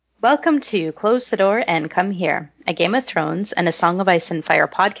Welcome to Close the Door and Come Here, a Game of Thrones and a Song of Ice and Fire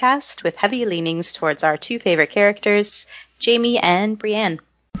podcast with heavy leanings towards our two favorite characters, Jaime and Brienne.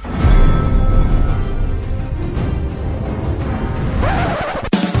 There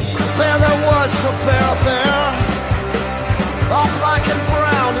was a bear there, all black and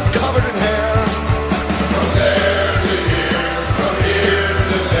brown and covered in hair. From there to here, from here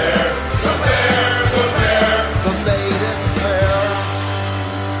to there, the bear, the maiden fair.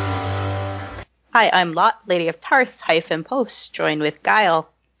 Hi, I'm Lot, Lady of Tarth, Post, joined with Guile.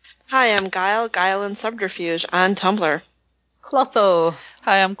 Hi, I'm Guile and Subterfuge on Tumblr. Clotho.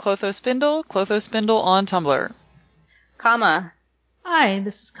 Hi, I'm Clotho Spindle on Tumblr. Kama. Hi,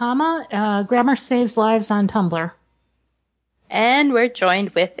 this is Kama. Grammar Saves Lives on Tumblr. And we're joined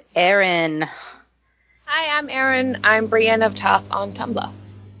with Erin. Hi, I'm Erin. I'm Brienne of Tarth on Tumblr.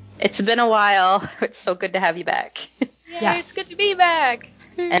 It's been a while. It's so good to have you back. Yes. It's good to be back.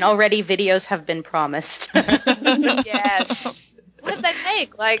 And already videos have been promised. Yes. What did that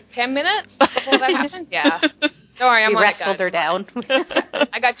take? Like 10 minutes before that happened? Yeah. Don't worry, I'm we on wrestled it, her down.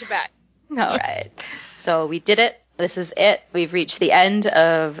 I got you back. All right. So we did it. This is it. We've reached the end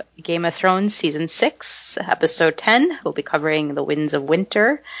of Game of Thrones Season 6, Episode 10. We'll be covering The Winds of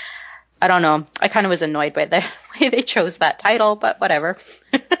Winter. I don't know. I kind of was annoyed by the way they chose that title, but whatever.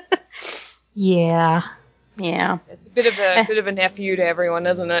 Yeah. Yeah. It's a bit of a nephew to everyone,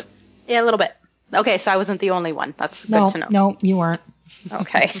 isn't it? Yeah, a little bit. Okay, so I wasn't the only one. That's good to know. No, you weren't.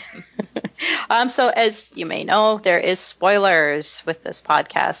 Okay. So as you may know, there is spoilers with this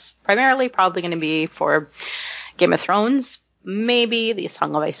podcast. Primarily probably going to be for Game of Thrones, maybe the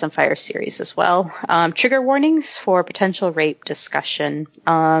Song of Ice and Fire series as well. Trigger warnings for potential rape discussion.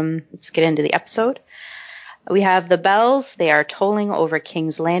 Let's get into the episode. We have the bells. They are tolling over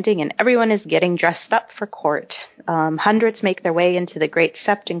King's Landing, and everyone is getting dressed up for court. Hundreds make their way into the Great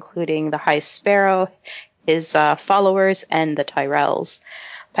Sept, including the High Sparrow, his followers, and the Tyrells.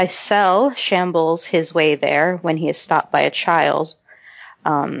 Pycelle shambles his way there when he is stopped by a child.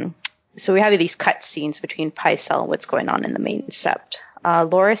 So we have these cut scenes between Pycelle and what's going on in the main Sept.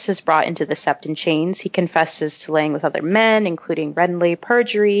 Loras is brought into the Sept in chains. He confesses to laying with other men, including Renly,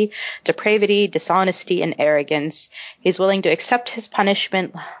 perjury, depravity, dishonesty, and arrogance. He's willing to accept his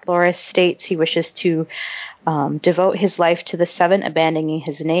punishment. Loras states he wishes to devote his life to the Seven, abandoning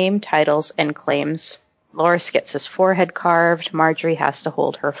his name, titles, and claims. Loras gets his forehead carved. Margaery has to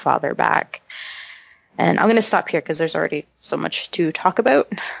hold her father back. And I'm going to stop here because there's already so much to talk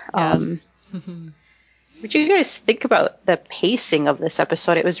about. Yes. What do you guys think about the pacing of this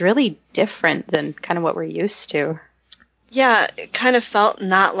episode? It was really different than kind of what we're used to. Yeah, it kind of felt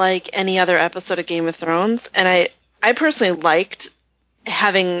not like any other episode of Game of Thrones, and I personally liked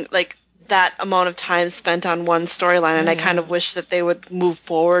having like that amount of time spent on one storyline, and I kind of wish that they would move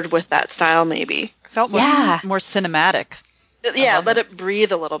forward with that style maybe. It felt more cinematic. Yeah, let it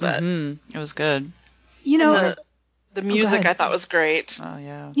breathe a little bit. Mm-hmm. It was good. You know, the music I thought was great. Oh,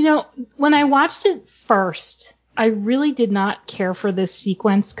 yeah. You know, when I watched it first, I really did not care for this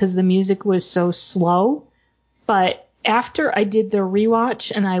sequence because the music was so slow. But after I did the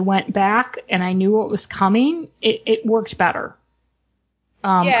rewatch and I went back and I knew what was coming, it worked better.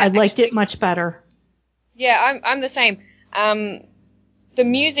 I liked it much better. Yeah, I'm the same. The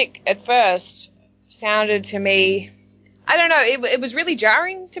music at first sounded to me, I don't know, it was really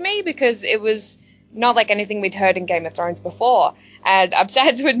jarring to me because it was not like anything we'd heard in Game of Thrones before. And I'm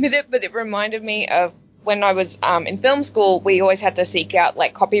sad to admit it, but it reminded me of when I was in film school, we always had to seek out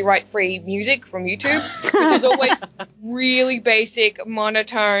like copyright-free music from YouTube, which is always really basic,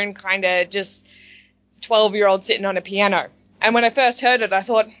 monotone, kind of just 12-year-old sitting on a piano. And when I first heard it, I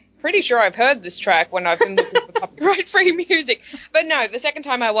thought, pretty sure I've heard this track when I've been looking for copyright-free music. But no, the second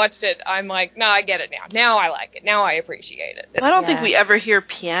time I watched it, I'm like, no, I get it now. Now I like it. Now I appreciate it. I don't think we ever hear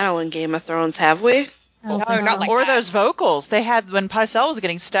piano in Game of Thrones, have we? No, not like or that. those vocals. They had, when Pycelle was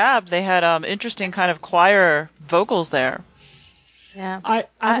getting stabbed, they had interesting kind of choir vocals there. Yeah.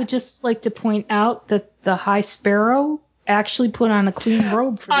 I would just like to point out that the High Sparrow actually put on a clean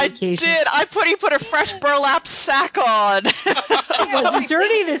robe for the occasion. I did. He put a fresh burlap sack on. It wasn't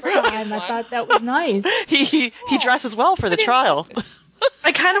dirty this time. I thought that was nice. He dresses well for the trial.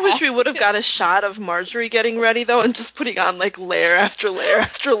 I kind of wish we would have got a shot of Margaery getting ready, though, and just putting on, like, layer after layer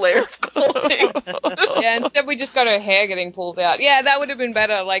after layer of clothing. Yeah, instead we just got her hair getting pulled out. Yeah, that would have been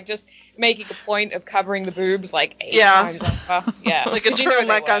better, like, just making a point of covering the boobs, like, 8 times over. Yeah. Like a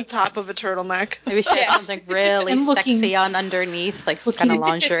turtleneck on top of a turtleneck. Maybe she had something really sexy on underneath, like some kind of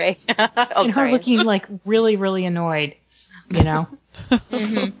lingerie. And her looking, like, really, really annoyed, you know?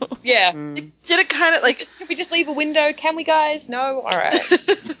 Yeah. Did it kind of, like... Can we just leave a window? Can we, guys? No? All right.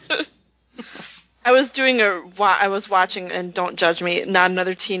 I was watching, and don't judge me, Not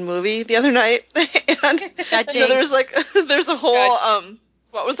Another Teen Movie the other night, and there's a whole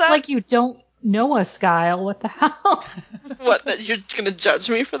what was that? Like you don't know us, Kyle. What the hell? What, that you're gonna judge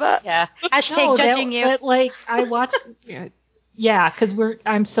me for that? Yeah. Hashtag judging you. But like I watched. Yeah, because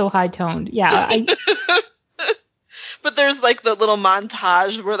I'm so high toned. Yeah. But there's like the little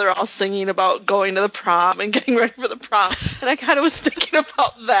montage where they're all singing about going to the prom and getting ready for the prom, and I kind of was thinking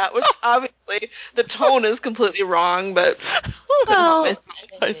about that, which obviously the tone is completely wrong, but Well,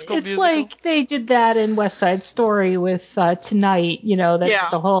 High School it's Musical. like they did that in West Side Story with Tonight. That's Yeah.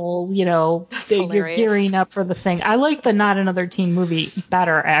 the whole. You're hilarious. gearing up for the thing. I like the Not Another Teen Movie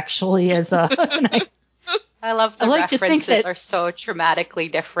better actually as a. I love the I like to think references that- are so dramatically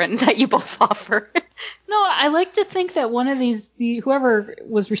different that you both offer. No, I like to think that one of whoever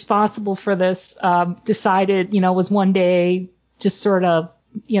was responsible for this decided, was one day just sort of,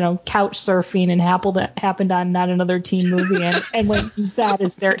 couch surfing and happened on Not Another Teen Movie and went use that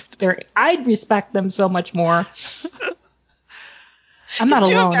as their. I'd respect them so much more. I'm not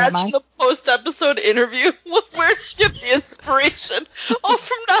Could you alone, am imagine I? the post-episode interview? Where did you get the inspiration? Oh,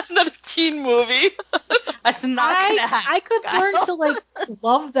 from Not Another Teen Movie. That's not gonna happen. I could learn to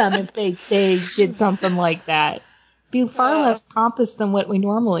love them if they did something like that. Be far less pompous than what we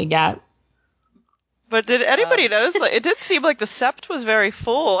normally get. But did anybody notice? It did seem like the sept was very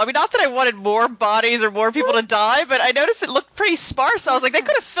full. I mean, not that I wanted more bodies or more people to die, but I noticed it looked pretty sparse. I was like, they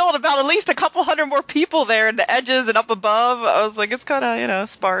could have filled about at least a couple hundred more people there in the edges and up above. I was like, it's kind of,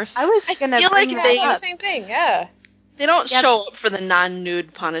 sparse. I was gonna feel bring like that they- The up. same thing, yeah. They don't show up for the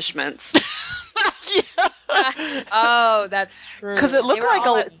non-nude punishments. Yeah. Oh, that's true. 'Cause it looked They were like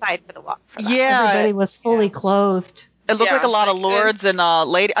all a- outside for the walk. For that. Yeah. Everybody was fully clothed. It looked like Yeah, a lot of like lords and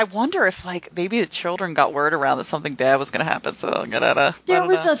lady. I wonder if maybe the children got word around that something bad was going to happen. So I'm gonna. There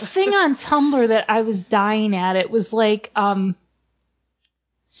was a thing on Tumblr that I was dying at. It was like it was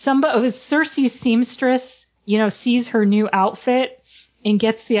Cersei's seamstress, sees her new outfit and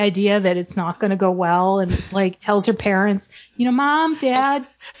gets the idea that it's not going to go well, and it's like tells her parents, Mom, Dad,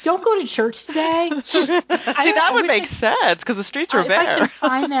 don't go to church today. See, that would make sense because the streets were If I bare. can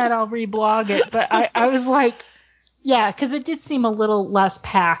find that, I'll reblog it. But I was like, yeah, because it did seem a little less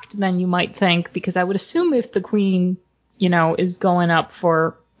packed than you might think, because I would assume if the queen, is going up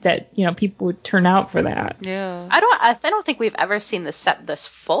for that, people would turn out for that. Yeah. I don't think we've ever seen the sept this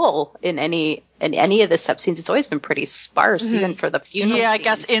full in any of the sept scenes. It's always been pretty sparse, even for the funeral. Yeah, I scenes.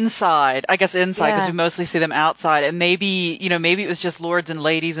 guess inside because Yeah. we mostly see them outside, and maybe it was just lords and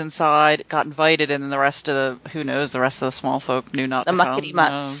ladies inside got invited, and then the rest of the rest of the small folk knew not The to muckety come.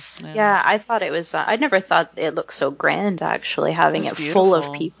 mucks. No, Yeah, I thought it was. I never thought it looked so grand. Actually, having It it was full of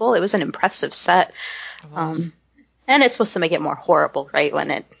beautiful. people, it was an impressive set. It was. And it's supposed to make it more horrible, right?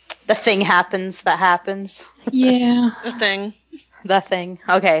 When the thing happens that happens. Yeah. The thing. The thing.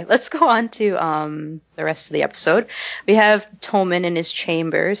 Okay, let's go on to the rest of the episode. We have Tommen in his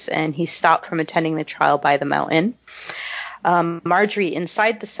chambers, and he's stopped from attending the trial by the mountain. Marjorie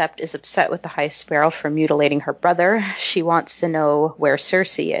inside the sept is upset with the High Sparrow for mutilating her brother. She wants to know where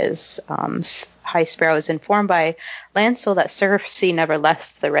Cersei is. High Sparrow is informed by Lancel that Cersei never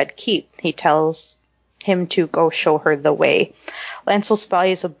left the Red Keep. He tells him to go show her the way. Lancel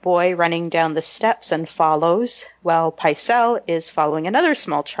spies a boy running down the steps and follows, while Pycelle is following another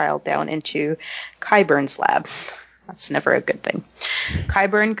small child down into Qyburn's lab. That's never a good thing.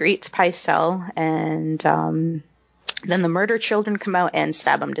 Qyburn greets Pycelle, and then the murder children come out and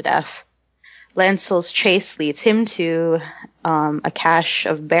stab him to death. Lancel's chase leads him to a cache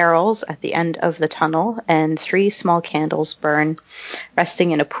of barrels at the end of the tunnel, and 3 small candles burn,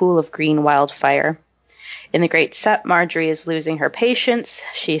 resting in a pool of green wildfire. In the Great Sept, Marjorie is losing her patience.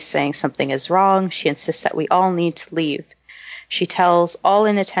 She's saying something is wrong. She insists that we all need to leave. She tells all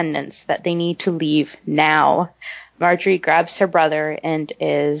in attendance that they need to leave now. Marjorie grabs her brother and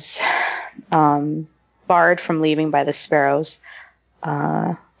is barred from leaving by the sparrows.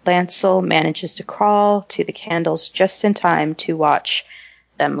 Lancel manages to crawl to the candles just in time to watch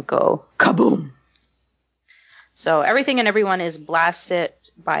them go kaboom. So everything and everyone is blasted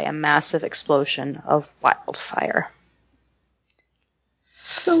by a massive explosion of wildfire.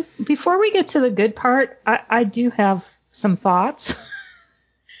 So before we get to the good part, I do have some thoughts.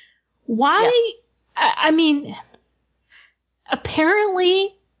 Why? Yeah. I mean,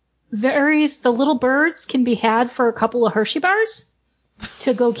 apparently the little birds can be had for a couple of Hershey bars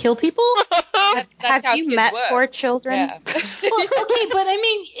to go kill people. Have you met poor children? Yeah. Well, okay, but I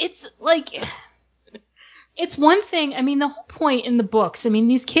mean, it's like, it's one thing. I mean, the whole point in the books, I mean,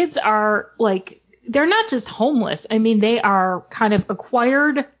 these kids are like, they're not just homeless. I mean, they are kind of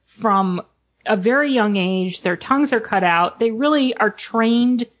acquired from a very young age. Their tongues are cut out. They really are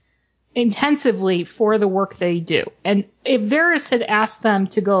trained intensively for the work they do. And if Varys had asked them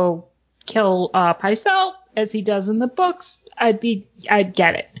to go kill Pycelle, as he does in the books, I'd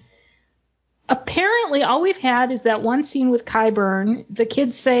get it. Apparently, all we've had is that one scene with Qyburn. The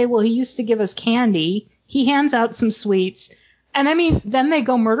kids say, well, he used to give us candy. He hands out some sweets. And I mean, then they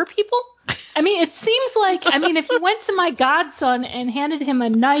go murder people? I mean, it seems like, if you went to my godson and handed him a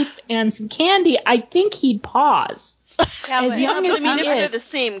knife and some candy, I think he'd pause. Yeah, As young as I mean, he if they're is. the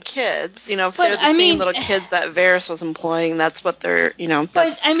same kids, if But, they're the I same mean- little kids that Varys was employing, that's what they're, But,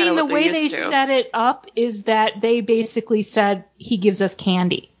 that's I mean, kinda the what way they're they used to. set it up is that they basically said, he gives us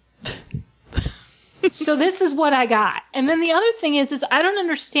candy. So this is what I got. And then the other thing is I don't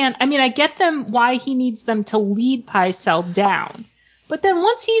understand. I mean, I get them why he needs them to lead Pycelle down. But then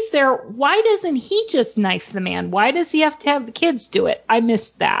once he's there, why doesn't he just knife the man? Why does he have to have the kids do it? I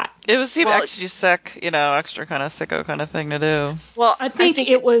missed that. It seemed Well, extra sick, extra kind of sicko kind of thing to do. Well, I think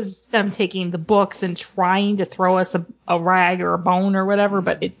it was them taking the books and trying to throw us a rag or a bone or whatever,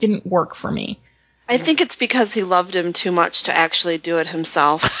 but it didn't work for me. I think it's because he loved him too much to actually do it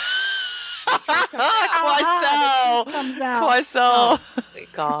himself. Quaisel! Comes out. Quaisel! my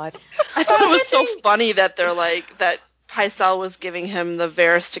God. I thought it was so funny that they're like that Pycelle was giving him the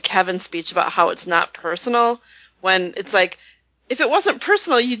Varys to Kevin speech about how it's not personal, when it's like, if it wasn't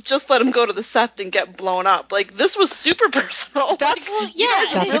personal, you'd just let him go to the Sept and get blown up. Like, this was super personal. That's- like, yeah, you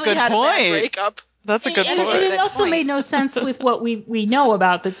guys that's a really good had a bad point. breakup. That's a good And point. it also made no sense with what we know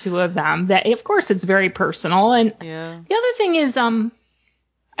about the two of them. That of course it's very personal. And Yeah. the other thing is,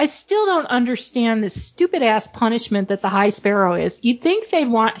 I still don't understand this stupid ass punishment that the High Sparrow is. You'd think they'd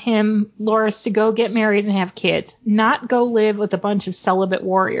want him, Loras, to go get married and have kids, not go live with a bunch of celibate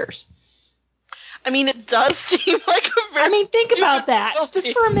warriors. I mean, it does seem like a very Think about that penalty.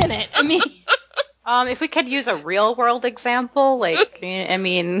 just for a minute. If we could use a real world example,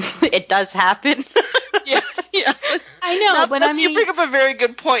 it does happen. yeah. I know, but you bring up a very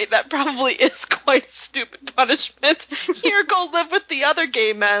good point. That probably is quite a stupid punishment. Here, go live with the other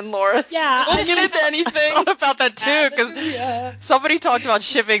gay men, Loras. Yeah, Don't get into anything. I thought about that too, because somebody talked about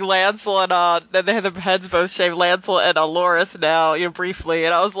shipping Lancel and then they had their heads both shaved, Lancel and Loras now, briefly,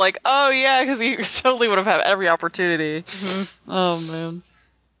 and I was like, oh yeah, because he totally would have had every opportunity. Mhm. Oh man.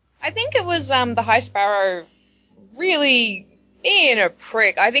 I think it was the High Sparrow really being a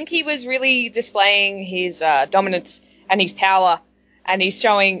prick. I think he was really displaying his dominance and his power, and he's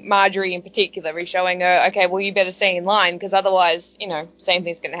showing Marjorie in particular. He's showing her, okay, well, you better stay in line, because otherwise, same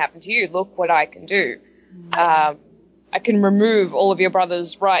thing's going to happen to you. Look what I can do. I can remove all of your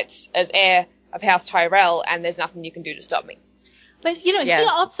brother's rights as heir of House Tyrell, and there's nothing you can do to stop me. But, he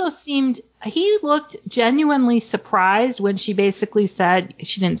also he looked genuinely surprised when she basically said,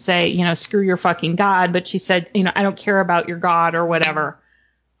 she didn't say, screw your fucking God, but she said, I don't care about your God or whatever.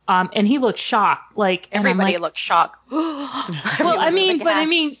 And he looked shocked. Everybody looked shocked.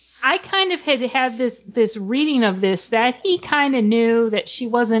 I kind of had this reading of this that he kind of knew that she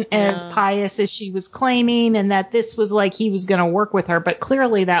wasn't as pious as she was claiming, and that this was like he was going to work with her, but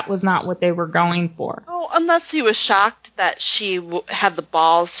clearly that was not what they were going for. Oh, unless he was shocked that she had the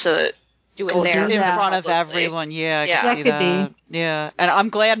balls to Do it go there. do In that front of publicly. everyone, yeah, I Yeah. can see That could that. Yeah, and I'm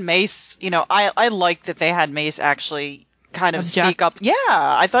glad Mace, I like that they had Mace actually kind of Object. speak up. Yeah,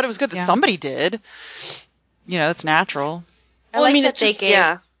 I thought it was good that Yeah. somebody did. It's natural. Well, I mean, it just,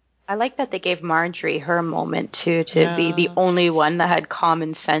 yeah. I like that they gave Marjorie her moment too, to be the only one that had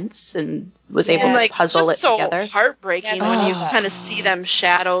common sense and was able And to like, puzzle it just so together. heartbreaking Yeah, when you oh. kind of see them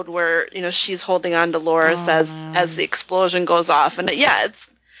shadowed, where she's holding on to Loras as the explosion goes off, and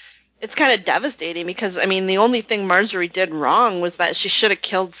it's kind of devastating, because I mean the only thing Marjorie did wrong was that she should have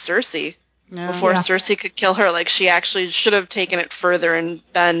killed Cersei before Cersei could kill her. Like, she actually should have taken it further and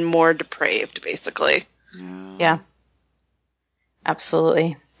been more depraved, basically. Yeah,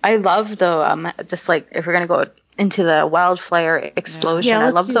 absolutely. I love though, just like if we're gonna go into the wildfire explosion, Yeah, I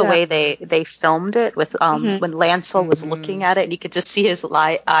let's love do the that. way they filmed it with when Lancel was looking at it, and you could just see his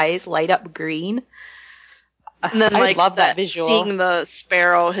eyes light up green. And then, I love that visual. Seeing the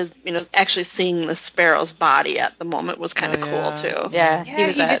sparrow, actually seeing the sparrow's body at the moment was kind of cool too. Yeah, Yeah,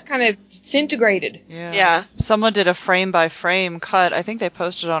 he just kind of disintegrated. Yeah. Someone did a frame by frame cut. I think they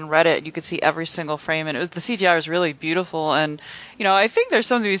posted on Reddit. You could see every single frame, and the CGI was really beautiful. And I think there's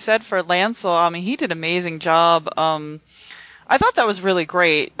something to be said for Lancel. I mean, he did an amazing job. I thought that was really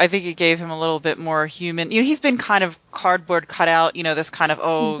great. I think it gave him a little bit more human. He's been kind of cardboard cut out. This kind of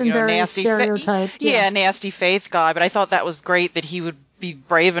He's been very nasty, stereotyped. nasty faith guy. But I thought that was great that he would be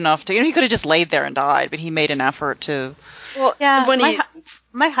brave enough to. He could have just laid there and died, but he made an effort to. Well, Yeah, when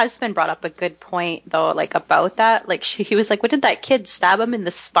My husband brought up a good point though, like about that. Like he was like, "What did that kid stab him in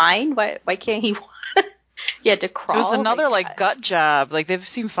the spine? Why can't he?" He had to crawl. It was another like gut jab. Like they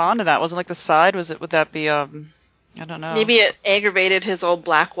seem fond of that. Wasn't like the side. Was it? Would that be? I don't know. Maybe it aggravated his old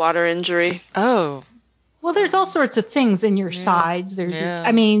Blackwater injury. Oh. Well, there's all sorts of things in your sides. There's,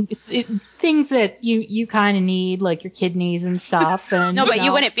 I mean, things that you kind of need, like your kidneys and stuff. And No, but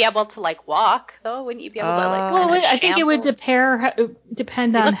you wouldn't be able to like walk though, wouldn't you be able to like? Well, kinda I think it would shamble?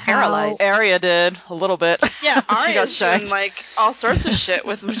 depend You on look how. paralyzed. Arya did a little bit. Yeah, She got Arya's doing shanked. like all sorts of shit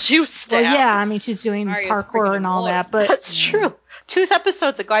with when she was Well, stabbed. yeah, I mean, she's doing Arya's parkour freaking and all immortal. that, but That's true. 2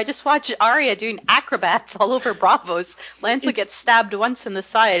 episodes ago, I just watched Arya doing acrobats all over Bravos. Lancel gets stabbed once in the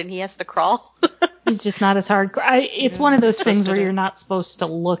side, and he has to crawl. he's just not as hardcore. It's one of those things twisted where it. you're not supposed to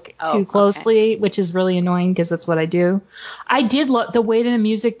look Oh, too okay. closely, which is really annoying because that's what I do. I did love the way the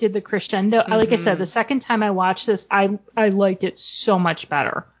music did the crescendo. Like I said, the second time I watched this, I liked it so much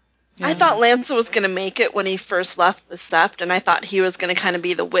better. I thought Lancel was going to make it when he first left the Sept, and I thought he was going to kind of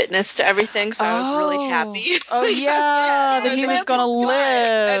be the witness to everything, so I was really happy. Oh yeah, that he was gonna And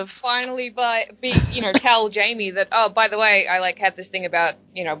live. finally, tell Jamie that, oh, by the way, I like had this thing about,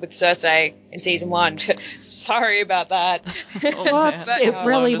 with Cersei in season 1. Sorry about that. Whoops, But, it no.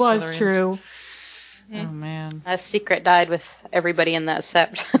 really Blown to was smithereens. true. Oh man. A secret died with everybody in that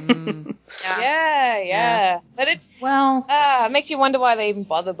sept. Yeah. But it Well, makes you wonder why they even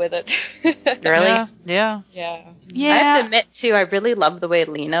bothered with it. Really? Yeah. Yeah. yeah. I have to admit too, I really love the way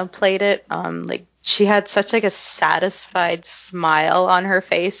Lena played it. Like she had such like a satisfied smile on her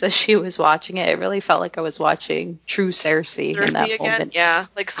face as she was watching it. It really felt like I was watching true Cersei in that Cersei again? moment. Yeah,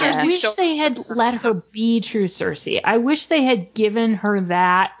 like Cersei I wish showed- they had let her be true Cersei. I wish they had given her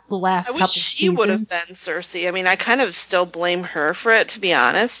that the last I couple wish she would have seasons. been Cersei. I mean, I kind of still blame her for it, to be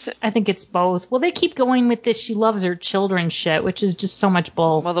honest. I think it's both. Well, they keep going with this she loves her children shit, which is just so much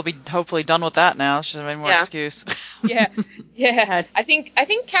bull. Well, they'll be hopefully done with that now. She doesn't have any more Yeah. excuse. Yeah. I think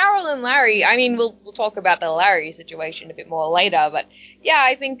Carol and Larry. I mean, we'll talk about the Larry situation a bit more later, but yeah,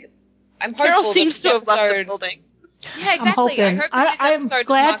 I think I'm hopeful Carol that seems this to have left the episode- building. Yeah, exactly. I'm hoping. I hope that this I'm episode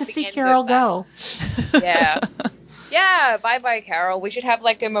glad marks to the see end Carol of that. go. Yeah. Yeah. Bye, Carol. We should have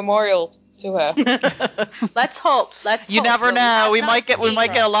like a memorial to her. Let's hope. You hope. never Well, know. have We not might get seen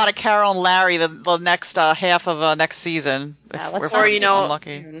a lot of Carol and Larry the next half of next season. Yeah, If let's we're Or, you know,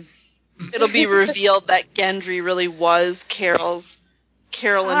 unlucky. It'll be revealed that Gendry really was Carol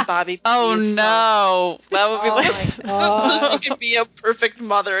and Bobby. Oh Pease, no, that would be Oh like. my So god. she can be a perfect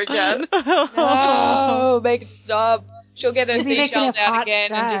mother again. No, make it stop. She'll get her Maybe they can seashells have out hot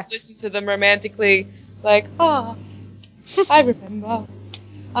again and just sex. listen to them romantically. Like, I remember.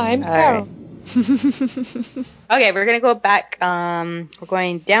 I'm Carol. Okay, we're gonna go back. We're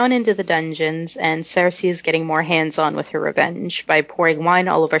going down into the dungeons, and Cersei is getting more hands-on with her revenge by pouring wine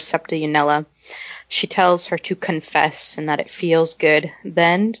all over Septa Unella. She tells her to confess and that it feels good.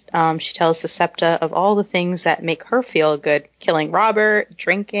 Then she tells the Septa of all the things that make her feel good: killing Robert,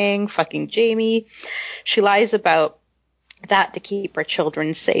 drinking, fucking Jamie. She lies about that to keep her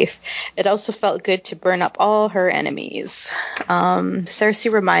children safe. It also felt good to burn up all her enemies.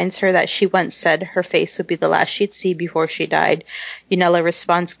 Cersei reminds her that she once said her face would be the last she'd see before she died. Unella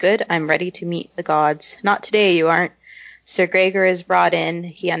responds, "Good, I'm ready to meet the gods." "Not today, you aren't." Sir Gregor is brought in.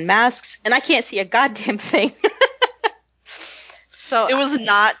 He unmasks, and I can't see a goddamn thing. So It was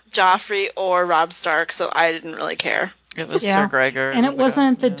not Joffrey or Robb Stark, so I didn't really care. It was Yeah. Sir Gregor. And it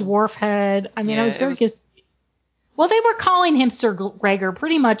wasn't the yeah. dwarf head. I mean, Yeah, I was it very was- good. Well, they were calling him Sir Gregor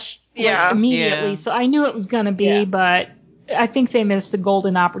pretty much Yeah. immediately, Yeah. so I knew it was going to be, Yeah. but I think they missed a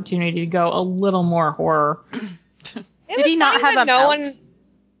golden opportunity to go a little more horror. Did he not have a no mouth? one?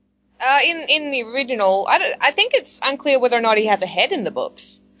 In the original, I think it's unclear whether or not he has a head in the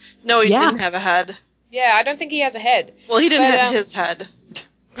books. No, he Yeah. didn't have a head. Yeah, I don't think he has a head. Well, he didn't But, have his head.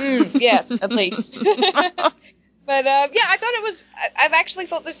 Yes, at least. But yeah, I thought it was. I've actually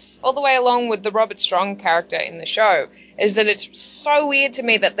thought this all the way along with the Robert Strong character in the show, is that it's so weird to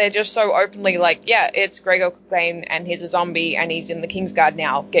me that they're just so openly like, yeah, it's Gregor Clegane and he's a zombie and he's in the Kingsguard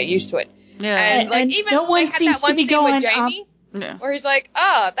now. Get used to it. Yeah. And like And even no one they had seems that one to be scene with going, Jamie, Yeah. where he's like,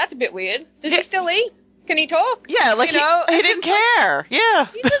 that's a bit weird. Does he still eat? Can he talk? Yeah, like You know, he it's didn't just like- care. Yeah.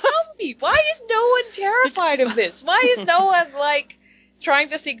 He's a zombie. Why is no one terrified of this? Why is no one like trying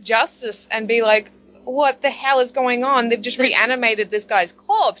to seek justice and be like, what the hell is going on? They've just reanimated this guy's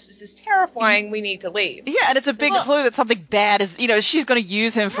corpse. This is terrifying. We need to leave. Yeah, and it's a big clue that something bad is, she's going to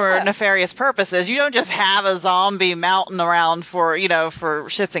use him for Yeah. nefarious purposes. You don't just have a zombie mounting around for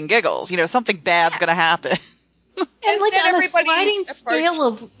shits and giggles. Something bad's going to happen. And like Instead, on a everybody sliding approached-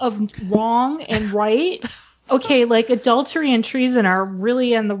 scale of wrong and right, okay, like adultery and treason are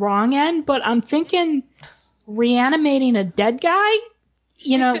really on the wrong end, but I'm thinking reanimating a dead guy,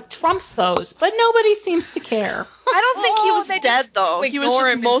 trumps those. But nobody seems to care. I don't think he was they dead, just though. He was ignore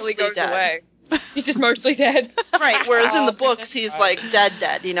just him until mostly he goes dead. away. He's just mostly dead. Right, whereas in the Oh, books, he's like dead,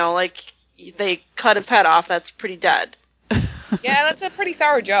 like they cut his head off, that's pretty dead. Yeah, that's a pretty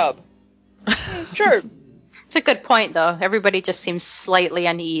thorough job. True. It's a good point, though. Everybody just seems slightly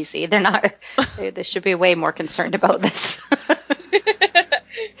uneasy. They're not. They should be way more concerned about this.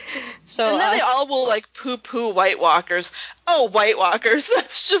 So, And then they all will like poo-poo White Walkers. Oh, White Walkers,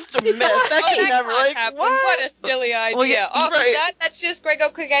 that's just a myth. That can never, can't like, happen. what? What a silly idea. Well, yeah, right. That's just Gregor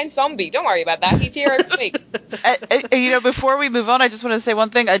Clegane Zombie. Don't worry about that. He's here every week. And, before we move on, I just want to say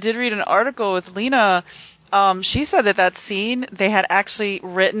one thing. I did read an article with Lena. She said that scene, they had actually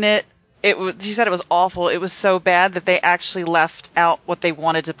written it. She said it was awful. It was so bad that they actually left out what they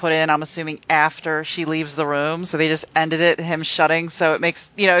wanted to put in, I'm assuming, after she leaves the room. So they just ended it, him shutting. So it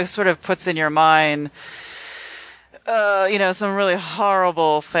makes, it sort of puts in your mind, some really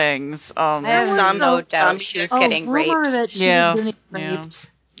horrible things. I have no doubt she was getting rumor raped. that she was going to get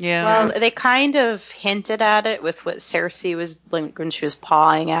raped. Yeah. Well, they kind of hinted at it with what Cersei was when she was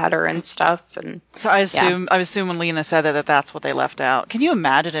pawing at her and stuff. And so I assume when Lena said that's what they left out. Can you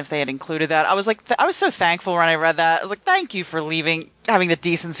imagine if they had included that? I was like, I was so thankful when I read that. I was like, thank you for having the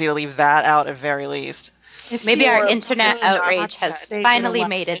decency to leave that out at very least. Maybe our internet outrage has finally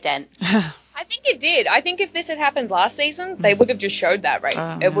made a dent. I think it did. I think if this had happened last season, they would have just showed that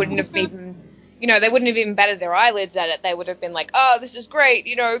rape. It wouldn't have been, they wouldn't have even batted their eyelids at it. They would have been like, oh, this is great,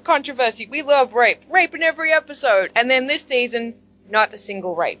 controversy. We love rape. Rape in every episode. And then this season, not a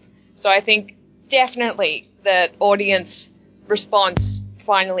single rape. So I think definitely the audience response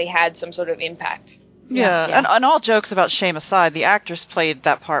finally had some sort of impact. Yeah. And all jokes about shame aside, the actress played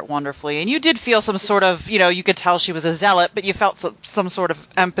that part wonderfully. And you did feel some sort of, you could tell she was a zealot, but you felt some sort of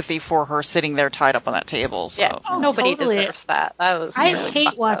empathy for her sitting there tied up on that table. So. Yeah, nobody deserves that. I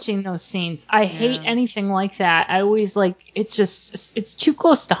hate watching those scenes. I hate anything like that. I always it's too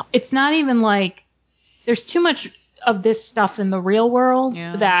close to, it's not even like, there's too much of this stuff in the real world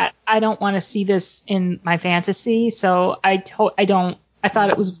that I don't want to see this in my fantasy. So I thought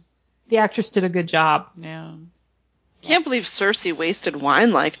it was, the actress did a good job. Yeah. Can't believe Cersei wasted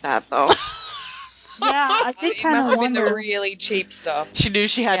wine like that, though. Yeah, I did It kind must of have been wonder. the really cheap stuff. She knew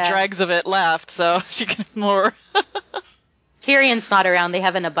she had dregs of it left, so she could more. Tyrion's not around. They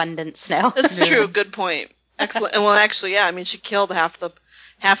have an abundance now. That's true. Good point. Excellent. Well, actually, yeah. I mean, she killed half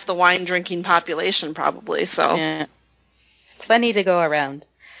the wine drinking population, probably. So Yeah. It's plenty to go around.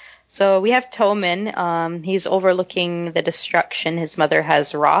 So we have Tommen. He's overlooking the destruction his mother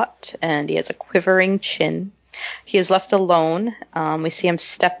has wrought, and he has a quivering chin. He is left alone. We see him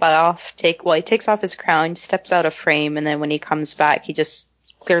step off, he takes off his crown, steps out of frame, and then when he comes back, he just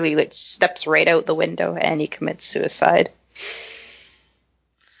clearly steps right out the window and he commits suicide.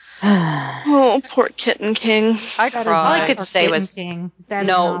 oh, poor Kitten King. I All I cried. could say was,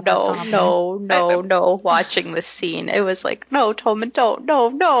 no, watching this scene. It was like, no, Tommen, don't,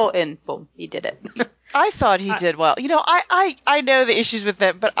 no, and boom, he did it. I thought he did well. I know the issues with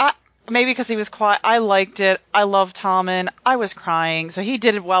it, but maybe because he was quiet, I liked it. I love Tommen. I was crying, so he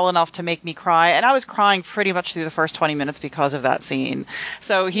did it well enough to make me cry, and I was crying pretty much through the first 20 minutes because of that scene.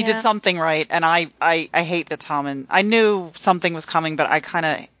 So he did something right, and I hate that Tommen. I knew something was coming, but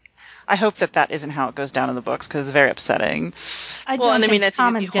I hope that isn't how it goes down in the books because it's very upsetting. I think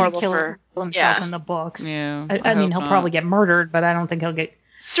Tommen's going to kill himself in the books. Yeah, I mean, he'll probably get murdered, but I don't think he'll get.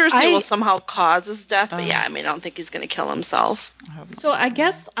 Cersei will somehow cause his death, but I mean, I don't think he's going to kill himself. So I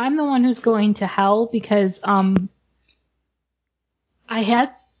guess I'm the one who's going to hell because I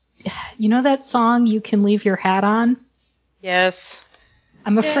had, that song "You Can Leave Your Hat On." Yes.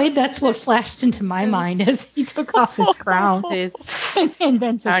 I'm afraid that's what flashed into my mind as he took off his crown. I don't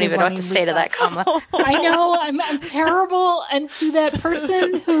even know what to say to that, Kamala. I know, I'm terrible. And to that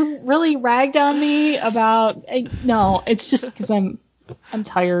person who really ragged on me about, no, it's just because I'm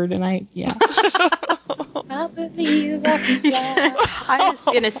tired and I believe I can fly. I was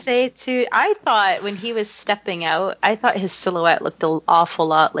going to say, too, I thought when he was stepping out, I thought his silhouette looked an awful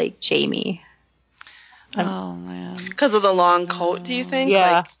lot like Jaime. Oh, man. Because of the long coat, do you think?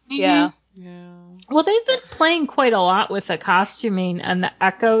 Yeah. Yeah. Well, they've been playing quite a lot with the costuming and the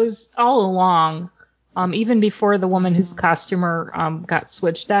echoes all along, even before the woman who's the costumer got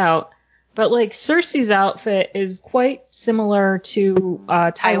switched out. But, Cersei's outfit is quite similar to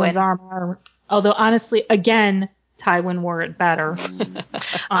Tywin's armor. Although, honestly, again, Tywin wore it better.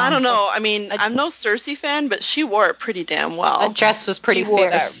 I don't know. I mean, I'm no Cersei fan, but she wore it pretty damn well. That dress was pretty She wore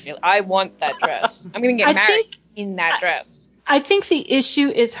that fierce. I want that dress. I'm gonna get I married think- in that dress. I think the issue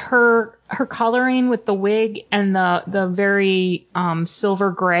is her coloring with the wig and the very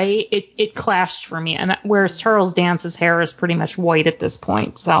silver gray. It clashed for me, and whereas Charles Dance's hair is pretty much white at this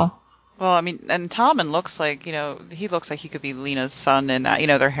point. So Well, I mean, and Tommen looks like, he looks like he could be Lena's son in that,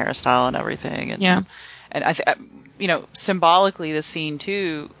 their hairstyle and everything. And, yeah, and symbolically the scene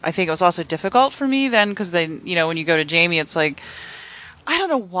too, I think it was also difficult for me then because then, when you go to Jaime, it's like, I don't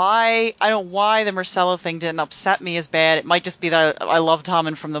know why the Myrcella thing didn't upset me as bad. It might just be that I love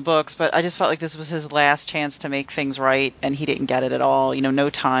Tommen from the books, but I just felt like this was his last chance to make things right, and he didn't get it at all. No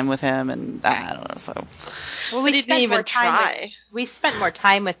time with him, and I don't know. So, Well, But he didn't even try. We spent more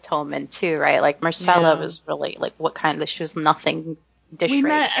time with Tommen too, right? Like Myrcella was really like she was nothing. we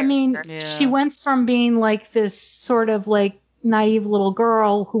met. I mean, she went from being like this sort of like naive little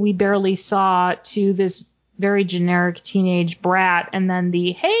girl who we barely saw to this very generic teenage brat, and then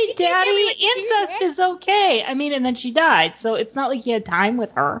hey daddy, incest is okay. I mean, and then she died, so it's not like he had time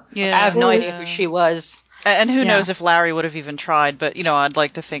with her. Yeah, I have no idea who she was. And who knows if Larry would have even tried, but, I'd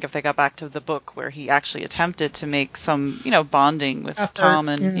like to think if they got back to the book where he actually attempted to make some, bonding with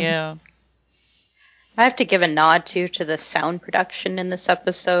Tommen. Yeah. I have to give a nod to the sound production in this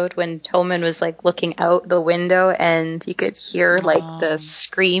episode when Tommen was like looking out the window and you could hear like the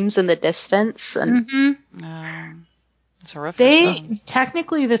screams in the distance. And It's horrific.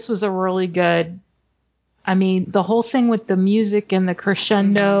 Technically this was a really good, I mean, the whole thing with the music and the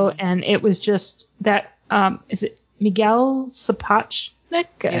crescendo, and it was just that, is it Miguel Sapochnik?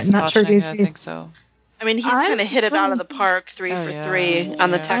 Yes, I'm not sure. I think so. I mean, he's kind of hit it out of the park, 3 for 3 on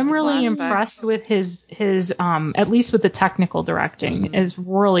the technical I'm really aspects. impressed with his at least with the technical directing is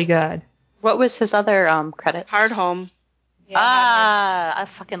really good. What was his other credits? Hard Home. Yeah, I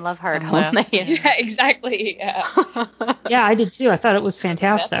fucking love Hard Home. yeah, exactly. Yeah. Yeah, I did too. I thought it was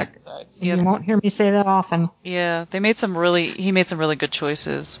fantastic. Yeah. You won't hear me say that often. Yeah, he made some really good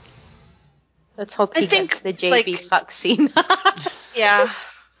choices. Let's hope he gets the JB fuck scene. Yeah.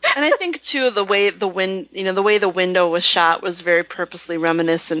 And I think too the way the window was shot was very purposely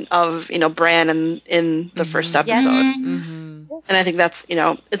reminiscent of Bran in the first episode. Yes. And I think that's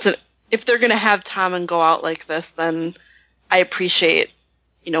if they're gonna have Tommen go out like this, then I appreciate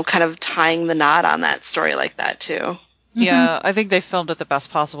kind of tying the knot on that story like that too. Yeah, I think they filmed it the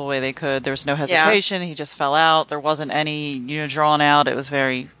best possible way they could. There was no hesitation. He just fell out. There wasn't any drawn out. It was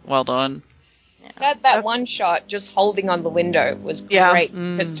very well done. That one shot, just holding on the window, was great.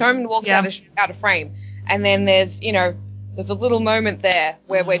 Because Tommen walks out of frame, and then there's a little moment there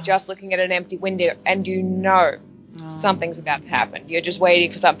where we're just looking at an empty window, and something's about to happen. You're just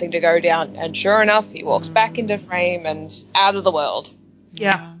waiting for something to go down, and sure enough, he walks back into frame and out of the world.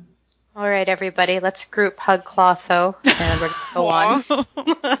 Yeah. All right, everybody, let's group hug Clotho, and we're going to go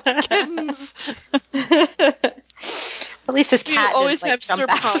on. Kittens. At least his cat always didn't, have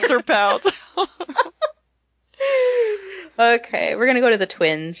jump out. Sir Pounds. Okay, we're going to go to the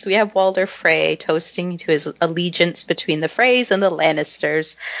twins. We have Walder Frey toasting to his allegiance between the Freys and the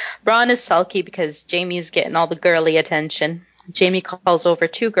Lannisters. Bronn is sulky because Jaime's getting all the girly attention. Jaime calls over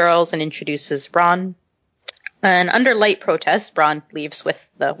 2 girls and introduces Bronn. And under light protest, Bronn leaves with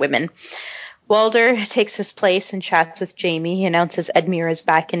the women. Walder takes his place and chats with Jaime. He announces Edmure is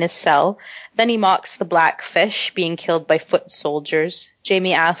back in his cell. Then he mocks the Blackfish being killed by foot soldiers.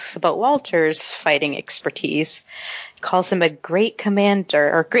 Jaime asks about Walter's fighting expertise. He calls him a great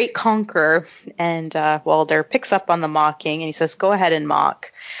commander or great conqueror. And Walder picks up on the mocking and he says, "Go ahead and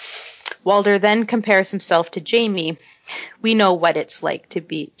mock." Walder then compares himself to Jaime. We know what it's like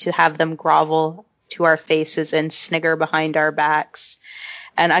to have them grovel to our faces and snigger behind our backs.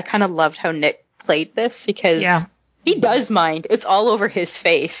 And I kind of loved how Nick played this because he does mind. It's all over his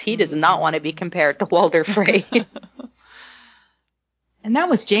face. He does not want to be compared to Walder Frey. And that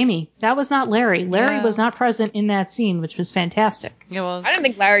was Jaime. That was not Larry. Larry was not present in that scene, which was fantastic. Yeah, well, I don't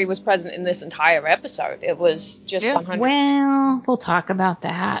think Larry was present in this entire episode. It was just 100. Well, we'll talk about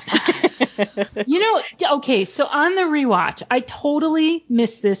that. Okay, so on the rewatch, I totally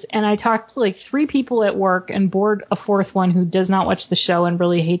missed this, and I talked to like 3 people at work and bored a 4th one who does not watch the show and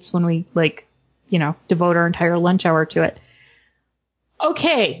really hates when we devote our entire lunch hour to it.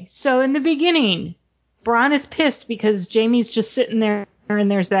 Okay, so in the beginning, Bronn is pissed because Jaime's just sitting there and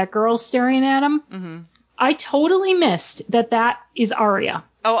there's that girl staring at him. mm-hmm. I totally missed that is Arya.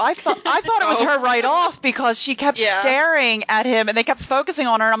 Oh, I thought it was her right off because she kept staring at him and they kept focusing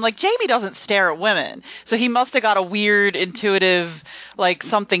on her. And I'm like, Jamie doesn't stare at women. So he must have got a weird, intuitive, like,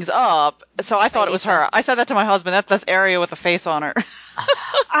 something's up. So I thought it was her. I said that to my husband. That's Arya with a face on her.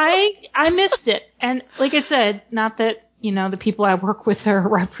 I missed it. And like I said, not that, the people I work with are a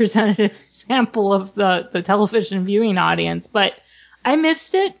representative sample of the television viewing audience, but I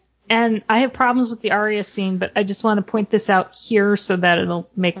missed it. And I have problems with the Arya scene, but I just want to point this out here so that it'll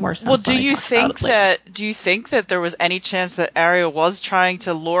make more sense. Well, do you think that there was any chance that Arya was trying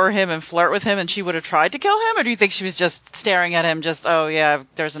to lure him and flirt with him, and she would have tried to kill him, or do you think she was just staring at him? Just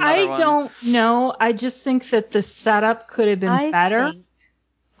there's another one. I don't know. I just think that the setup could have been better.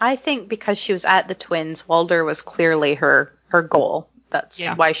 I think because she was at the twins, Walder was clearly her goal. That's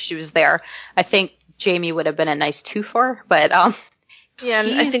why she was there. I think Jamie would have been a nice two for her, but Yeah,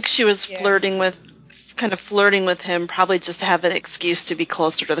 and I think she was flirting with him, probably just to have an excuse to be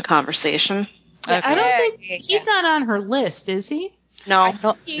closer to the conversation. Yeah, okay. I don't think he's not on her list, is he? No.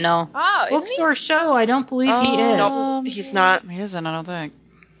 No. Oh, books or show, I don't believe he is. No, he's not. He isn't, I don't think.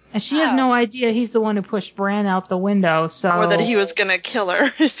 And she has no idea he's the one who pushed Bran out the window, so... Or that he was going to kill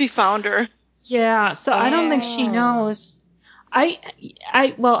her if he found her. Yeah, so I don't think she knows.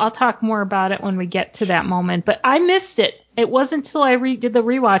 Well, I'll talk more about it when we get to that moment, but I missed it. It wasn't until I did the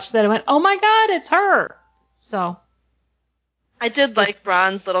rewatch that I went, oh my god, it's her! So. I did like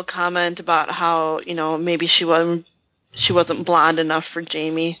Bron's little comment about how, maybe she wasn't blonde enough for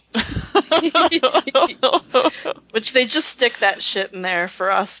Jamie. Which they just stick that shit in there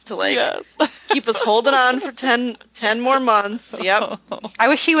for us to keep us holding on for 10 more months. Yep. I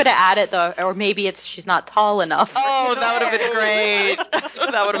wish she would have added though, or maybe she's not tall enough. Oh, that would have been great.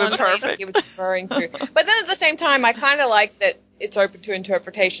 That would have been perfect. He was referring to. But then at the same time, I kind of like that it's open to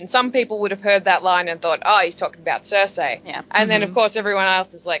interpretation. Some people would have heard that line and thought, oh, he's talking about Cersei. Yeah. And then, of course, everyone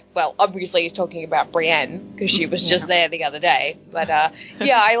else is like, well, obviously he's talking about Brienne because she was just there the other day. But,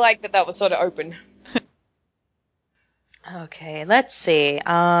 I like that was sort of open. Okay, let's see.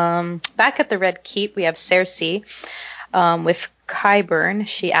 Back at the Red Keep, we have Cersei with Qyburn.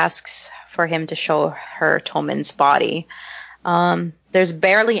 She asks for him to show her Tommen's body. There's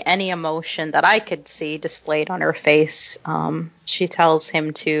barely any emotion that I could see displayed on her face. She tells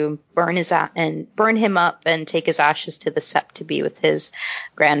him to burn him up and take his ashes to the Sept to be with his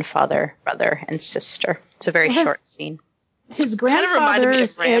grandfather, brother, and sister. It's a very short scene. His grandfather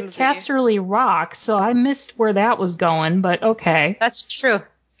is at Casterly Rock, so I missed where that was going, but okay. That's true.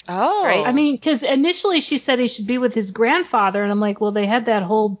 Oh. Right? I mean, because initially she said he should be with his grandfather, and I'm like, well, they had that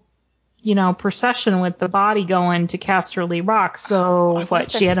whole procession with the body going to Casterly Rock. So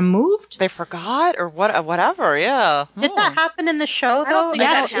she had him moved? They forgot or whatever. Yeah. Did that happen in the show though?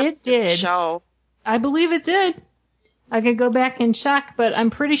 Yes, it did. Show. I believe it did. I could go back and check, but I'm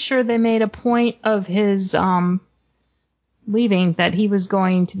pretty sure they made a point of his leaving that he was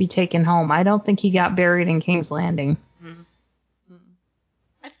going to be taken home. I don't think he got buried in King's Landing.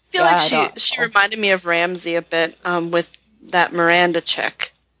 I feel like she reminded me of Ramsay a bit with that Miranda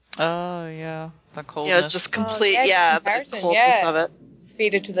chick. Oh, yeah. The coldness. Yeah, just complete, the coldness of it.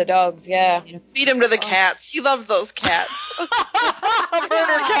 Feed it to the dogs, yeah. Feed him to the cats. He loved those cats. Murder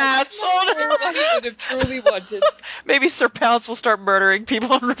cats. Oh, no. What he would have truly wanted. Maybe Sir Pounce will start murdering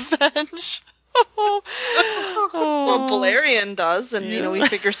people in revenge. Well, Balerion does, and we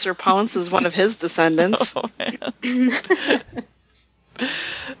figure Sir Pounce is one of his descendants. Oh, man.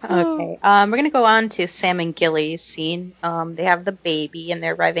 Okay, we're going to go on to Sam and Gilly's scene. They have the baby, and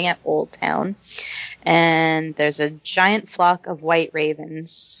they're arriving at Old Town. And there's a giant flock of white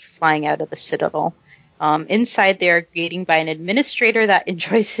ravens flying out of the citadel. Inside, they are greeted by an administrator that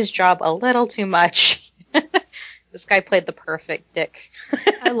enjoys his job a little too much. This guy played the perfect dick.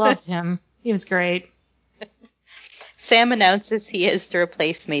 I loved him. He was great. Sam announces he is to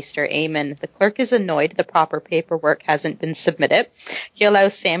replace Maester Aemon. The clerk is annoyed the proper paperwork hasn't been submitted. He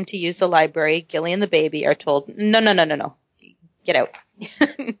allows Sam to use the library. Gilly and the baby are told, no. Get out.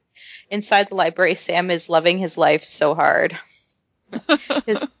 Inside the library, Sam is loving his life so hard.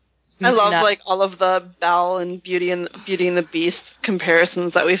 I love all of the Belle and Beauty and the Beast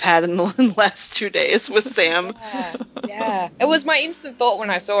comparisons that we've had in the last 2 days with Sam. Yeah. It was my instant thought when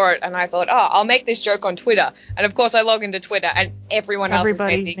I saw it, and I thought, I'll make this joke on Twitter. And of course I log into Twitter, and everyone else has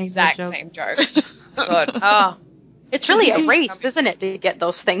made the exact same joke. But, it's really a race, isn't it, to get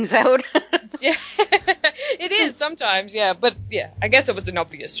those things out? Yeah. It is sometimes, yeah. But yeah, I guess it was an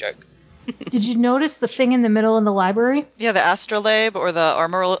obvious joke. Did you notice the thing in the middle in the library? Yeah, the astrolabe or the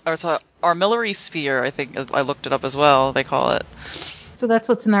armillary sphere, I think I looked it up as well, they call it. So that's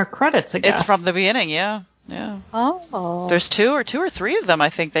what's in our credits, I guess. It's from the beginning, yeah. Yeah. Oh. There's two or three of them I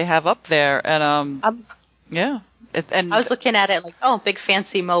think they have up there, and yeah. And I was looking at it like, oh, big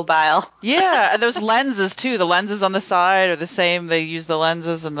fancy mobile. yeah, and those lenses too. The lenses on the side are the same. They use the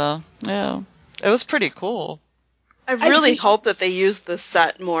lenses and it was pretty cool. I really hope that they use the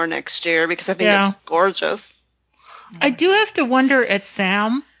set more next year because I think it's gorgeous. I do have to wonder at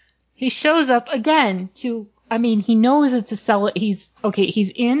Sam. He shows up again he knows it's a cell. He's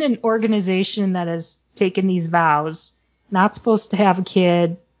in an organization that has taken these vows. Not supposed to have a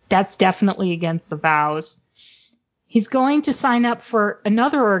kid. That's definitely against the vows. He's going to sign up for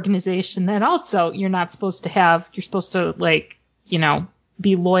another organization that also you're not supposed to have. You're supposed to,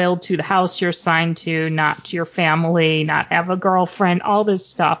 be loyal to the house you're assigned to, not to your family, not have a girlfriend, all this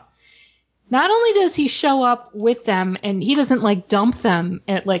stuff. Not only does he show up with them and he doesn't, dump them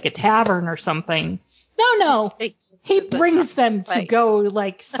at, a tavern or something. No. He brings them to go,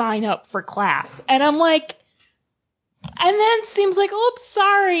 sign up for class. And I'm like... And then seems like, oops,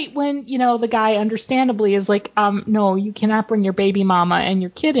 sorry, when, the guy understandably is like, no, you cannot bring your baby mama and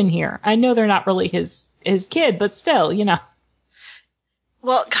your kid in here. I know they're not really his kid, but still,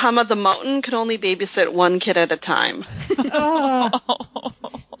 Well, the mountain can only babysit one kid at a time.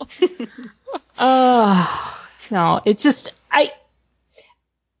 No, it's just,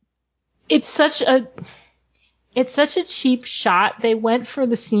 it's such a cheap shot. They went for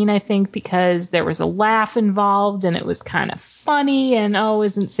the scene, I think, because there was a laugh involved and it was kind of funny and,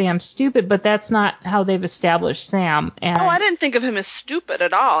 isn't Sam stupid? But that's not how they've established Sam. And I didn't think of him as stupid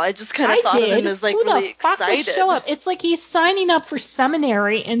at all. I just kind of thought of him as, really excited. Show up? It's like he's signing up for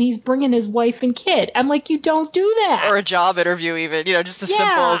seminary and he's bringing his wife and kid. I'm like, you don't do that. Or a job interview even, just as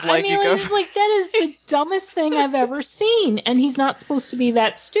simple as, you go... that is the dumbest thing I've ever seen. And he's not supposed to be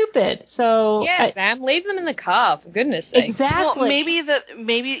that stupid. So... Yeah, Sam, leave them in the car. For goodness sake. Exactly. Well, maybe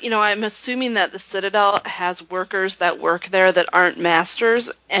I'm assuming that the Citadel has workers that work there that aren't masters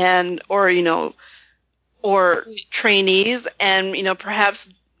or trainees, and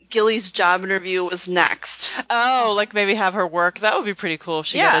perhaps Gilly's job interview was next. Oh, maybe have her work. That would be pretty cool if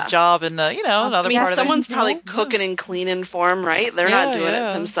she got a job in the another part of someone's probably cooking and cleaning for him, right? They're not doing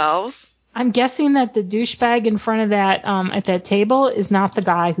it themselves. I'm guessing that the douchebag in front of that at that table is not the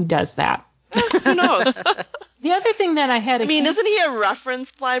guy who does that. Who knows? The other thing that I had... isn't he a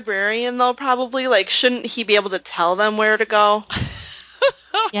reference librarian, though, probably? Shouldn't he be able to tell them where to go?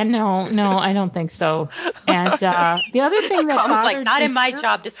 Yeah, no, I don't think so. And the other thing that bothered not in my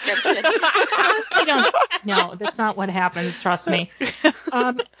job description. No, that's not what happens, trust me.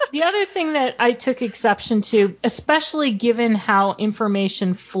 The other thing that I took exception to, especially given how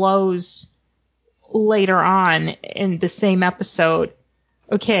information flows later on in the same episode,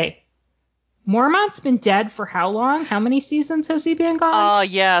 Mormont's been dead for how long? How many seasons has he been gone?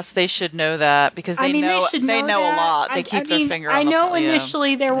 Yes, they should know that because they know a lot. They keep their finger on the pulse. I know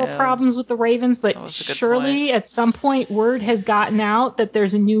initially there were problems with the Ravens, but surely at some point word has gotten out that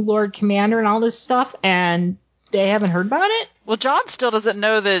there's a new Lord Commander and all this stuff, and they haven't heard about it? Well, John still doesn't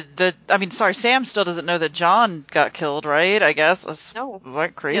know Sam still doesn't know that John got killed, right? I guess. That's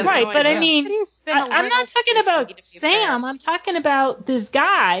crazy. Right, but I'm not talking about Sam. I'm talking about this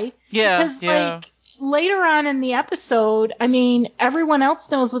guy. Yeah, because, later on in the episode, everyone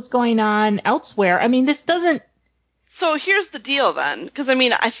else knows what's going on elsewhere. This doesn't... So here's the deal, then. Because,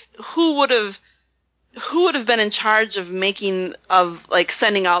 who would have been in charge of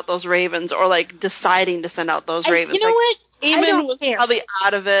sending out those ravens or, deciding to send out those ravens? You know what? Eamon was probably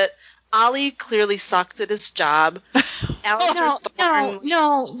out of it. Ollie clearly sucked at his job.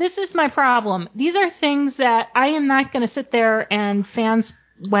 No, this is my problem. These are things that I am not going to sit there and fans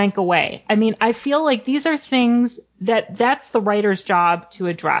wank away. I feel like these are things that's the writer's job to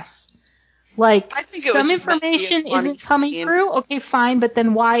address. I think some information isn't coming through. Okay, fine, but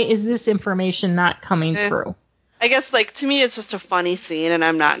then why is this information not coming through? I guess, to me, it's just a funny scene, and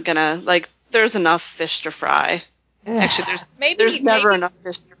I'm not gonna, there's enough fish to fry. Actually, there's never enough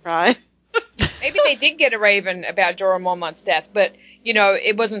fish to fry. Maybe they did get a raven about Jorah Mormont's death, but,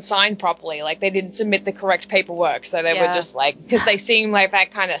 it wasn't signed properly. They didn't submit the correct paperwork, so they were just because they seem like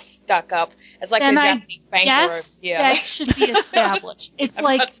that kind of stuck up. It's like the Japanese banker. Yes, that should be established. It's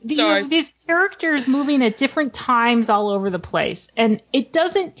these characters moving at different times all over the place, and it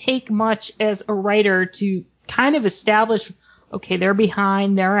doesn't take much as a writer to kind of establish, okay, they're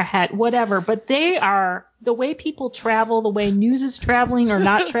behind, they're ahead, whatever, but they are, the way people travel, the way news is traveling or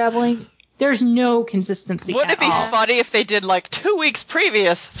not traveling, there's no consistency. Wouldn't it be funny if they did 2 weeks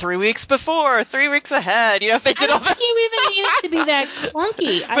previous, 3 weeks before, 3 weeks ahead? If they did all that. I don't think you even need it to be that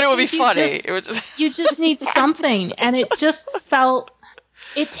clunky. But it would be funny. You just need something, and it just felt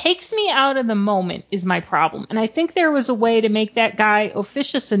it takes me out of the moment is my problem. And I think there was a way to make that guy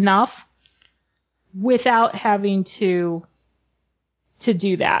officious enough without having to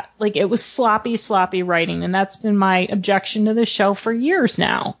do that. Like, it was sloppy writing, and that's been my objection to the show for years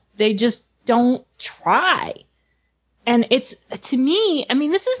now. They just don't try. And it's, to me, I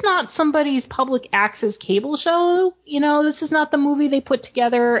mean, this is not somebody's public access cable show. You know, this is not the movie they put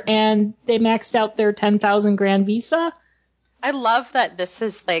together and they maxed out their 10,000 grand visa. I love that this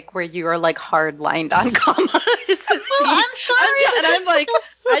is like where you are like hard lined on commas. Well, I'm sorry. And I'm like,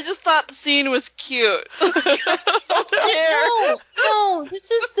 I just thought the scene was cute. No,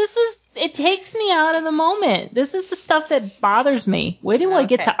 this is, it takes me out of the moment. This is the stuff that bothers me. Wait till I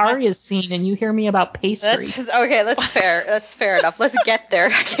get to Arya's scene and you hear me about pastry. That's fair. That's fair enough. Let's get there.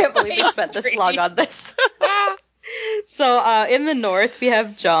 I can't believe we spent this long on this. So, in the north, we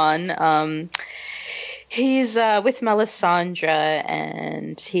have John. He's with Melisandre,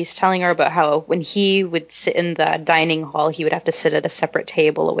 and he's telling her about how when he would sit in the dining hall, he would have to sit at a separate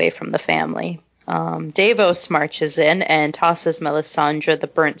table away from the family. Davos marches in and tosses Melisandre the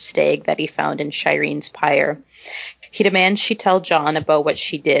burnt steak that he found in Shireen's pyre. He demands she tell John about what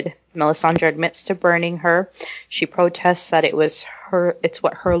she did. Melisandre admits to burning her. She protests that it's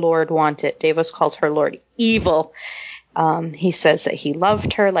what her lord wanted. Davos calls her lord evil. He says that he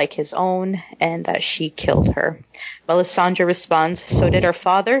loved her like his own and that she killed her. Melisandre responds, so did her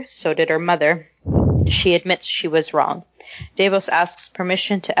father, so did her mother. She admits she was wrong. Davos asks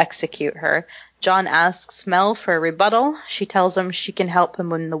permission to execute her. John asks Mel for a rebuttal. She tells him she can help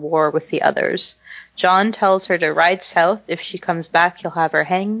him win the war with the others. John tells her to ride south. If she comes back, he'll have her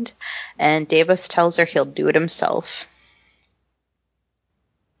hanged. And Davos tells her he'll do it himself.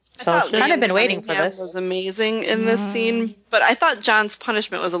 So I've kind of been waiting for this. Was amazing in this scene, but I thought John's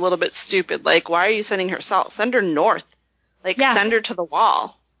punishment was a little bit stupid. Like, why are you sending her south? Send her north. Like, send her to the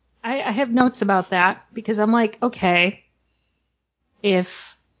wall. I have notes about that because I'm like, okay,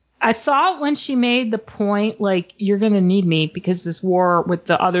 if I thought when she made the point, like, you're going to need me because this war with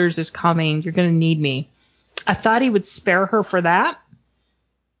the others is coming, you're going to need me. I thought he would spare her for that.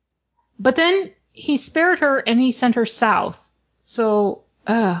 But then he spared her and he sent her south. So,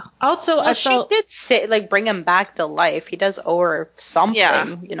 also, well, I felt she did say, like, bring him back to life. He does owe her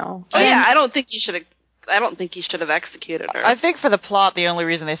something, you know. Oh, yeah, I don't think he should have executed her. I think for the plot, the only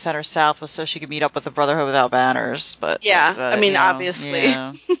reason they sent her south was so she could meet up with the Brotherhood Without Banners. But yeah, I mean, obviously.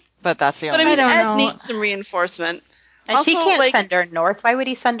 Yeah. But that's the only. But I mean, I Ed needs some reinforcement. And also, she can't send her north. Why would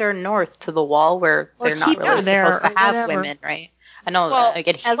he send her north to the wall where they're not really supposed to have women, right? I know.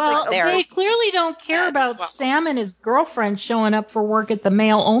 Again, he's there. They clearly don't care about Sam and his girlfriend showing up for work at the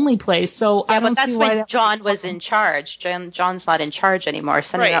male-only place. So I don't see why. But that's when John was in charge. John's not in charge anymore.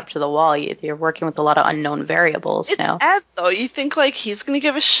 Sending her up to the wall, you're working with a lot of unknown variables now. It's Ed, though. You think like he's going to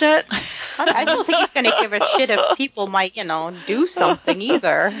give a shit? I don't think he's going to give a shit if people might, do something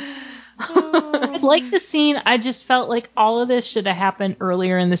either. I like the scene. I just felt like all of this should have happened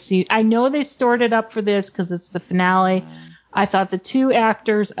earlier in the season. I know they stored it up for this because it's the finale. I thought the two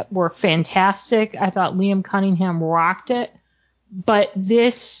actors were fantastic. I thought Liam Cunningham rocked it. But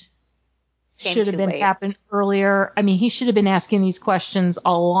this should have been happened earlier. I mean, he should have been asking these questions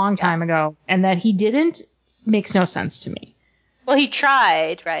a long time ago. And that he didn't makes no sense to me. Well, he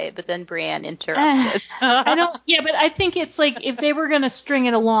tried, right? But then Brienne interrupted. But I think it's like if they were going to string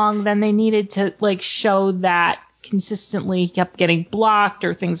it along, then they needed to like show that consistently he kept getting blocked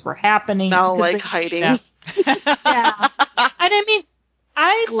or things were happening. Mel hiding. Yeah. And I mean,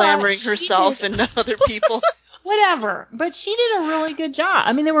 I glamoring herself into other people. Whatever. But she did a really good job.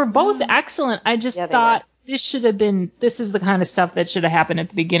 I mean, they were both excellent. I just thought this is the kind of stuff that should have happened at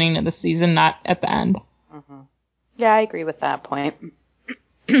the beginning of the season, not at the end. Mm-hmm. Yeah, I agree with that point.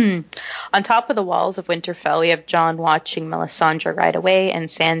 On top of the walls of Winterfell, we have Jon watching Melisandre ride away, and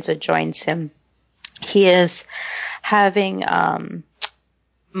Sansa joins him. He is having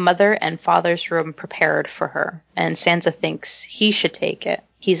mother and father's room prepared for her, and Sansa thinks he should take it.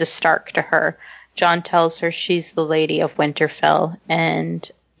 He's a Stark to her. Jon tells her she's the Lady of Winterfell, and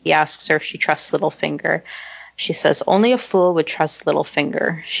he asks her if she trusts Littlefinger. She says only a fool would trust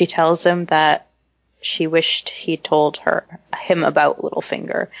Littlefinger. She tells him that she wished he told him about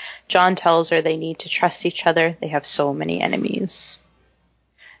Littlefinger. Jon tells her they need to trust each other. They have so many enemies.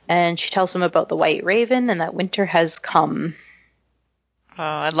 And she tells him about the White Raven and that winter has come. Oh,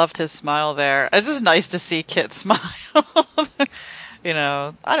 I loved his smile there. It's just nice to see Kit smile. I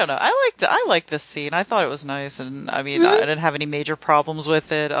don't know. I liked this scene. I thought it was nice, and I mean, I didn't have any major problems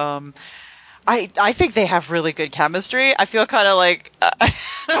with it. I think they have really good chemistry. I feel kind of like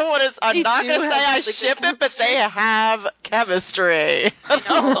I'm not going to say I ship it, but they have chemistry.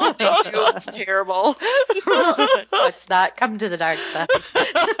 No, it's terrible. Let's not come to the dark side.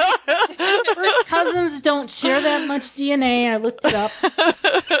 First cousins don't share that much DNA. I looked it up.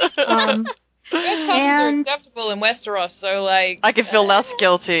 First cousins are acceptable in Westeros, so like I can feel less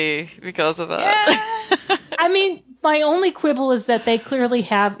guilty because of that. Yeah. I mean, my only quibble is that they clearly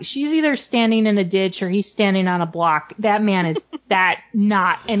have. She's either standing in a ditch or he's standing on a block. That man is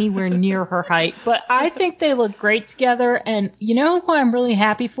not anywhere near her height. But I think they look great together. And you know who I'm really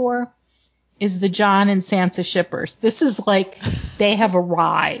happy for? Is the Jon and Sansa shippers. This is like they have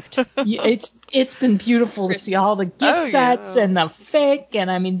arrived. It's been beautiful to see all the gift sets and the fic,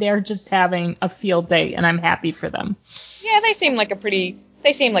 and I mean they're just having a field day, and I'm happy for them. Yeah, they seem like a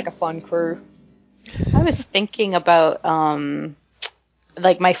fun crew. I was thinking about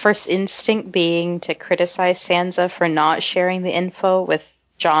like my first instinct being to criticize Sansa for not sharing the info with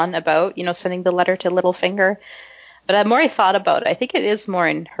Jon about, sending the letter to Littlefinger. But the more I thought about it, I think it is more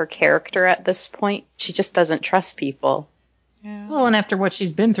in her character at this point. She just doesn't trust people. Yeah. Well, and after what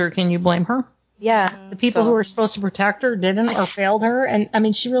she's been through, can you blame her? Yeah. The people who were supposed to protect her didn't or failed her. And I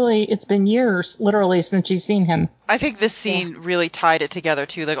mean, it's been years, literally, since she's seen him. I think this scene really tied it together,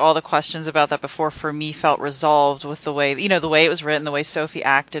 too. Like, all the questions about that before, for me, felt resolved with the way, the way it was written, the way Sophie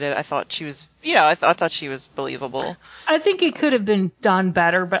acted it. I thought she was, I thought she was believable. I think it could have been done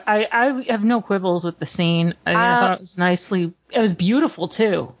better, but I have no quibbles with the scene. I thought it was beautiful,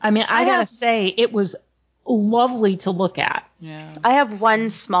 too. I mean, I gotta say, it was lovely to look at. Yeah. I have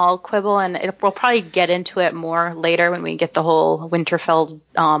one small quibble, and we'll probably get into it more later when we get the whole Winterfell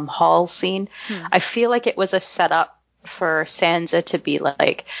hall scene. I feel like it was a setup for Sansa to be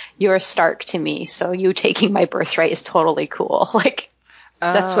like, you're Stark to me, so you taking my birthright is totally cool. Like,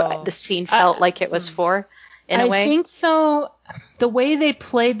 that's what the scene felt like it was for, in a way. I think so. The way they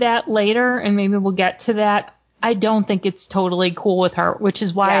played that later, and maybe we'll get to that, I don't think it's totally cool with her, which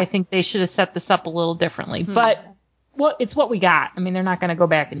is why I think they should have set this up a little differently. But it's what we got. I mean, they're not going to go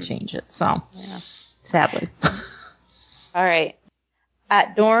back and change it. So, sadly. All right.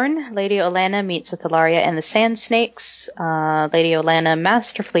 At dawn, Lady Olenna meets with Ellaria and the Sand Snakes. Lady Olenna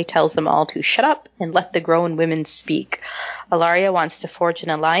masterfully tells them all to shut up and let the grown women speak. Ellaria wants to forge an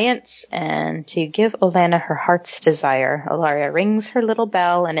alliance and to give Olenna her heart's desire. Ellaria rings her little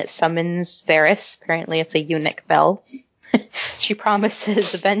bell and it summons Varys. Apparently it's a eunuch bell. She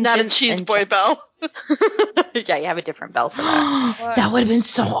promises vengeance. Not a cheese boy bell. Yeah, you have a different bell for that. That would have been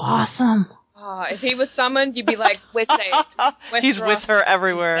so awesome. If he was summoned, you'd be like, we're saved. He's with her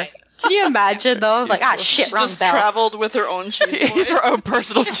everywhere. Can you imagine, though? Like, shit, wrong just bell. traveled with her own cheese boy. He's her own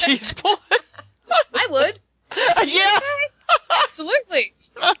personal cheese boy. I would. Yeah. Absolutely.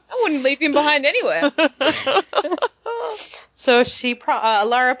 I wouldn't leave him behind anywhere. So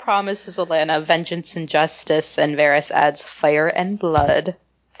Lara promises Olenna vengeance and justice, and Varys adds fire and blood.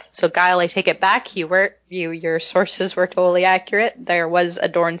 So Guile, I take it back. Your sources were totally accurate. There was a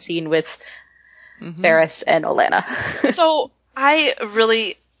Dorne scene with Varys and Olenna. So I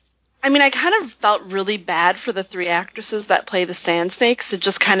kind of felt really bad for the three actresses that play the Sand Snakes to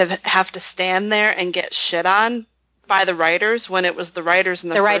just kind of have to stand there and get shit on by the writers when it was the writers in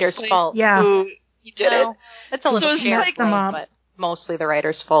the writers' place fault. Yeah. who did it. It's a little So it's fair like- play, but mostly the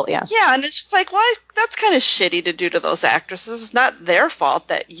writers' fault, yeah. Yeah, and it's just like, well, that's kind of shitty to do to those actresses. It's not their fault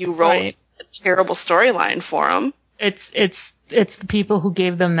that you wrote a terrible storyline for them. It's the people who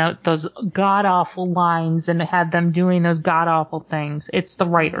gave them those god-awful lines and had them doing those god-awful things. It's the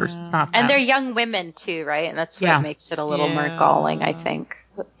writers. It's not them. And they're young women, too, right? And that's what makes it a little more galling, I think.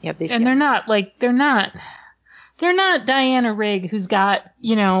 You have these and they're not Diana Rigg, who's got,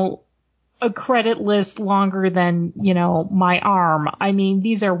 a credit list longer than, my arm. I mean,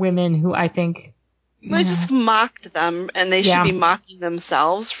 these are women who I think... They just mocked them, and they should be mocking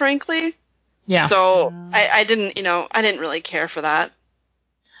themselves, frankly. Yeah. So I didn't really care for that.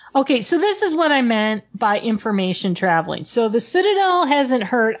 Okay, so this is what I meant by information traveling. So the Citadel hasn't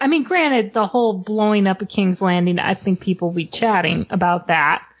heard... I mean, granted, the whole blowing up of King's Landing, I think people will be chatting about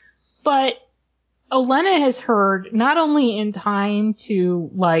that. But Olenna has heard, not only in time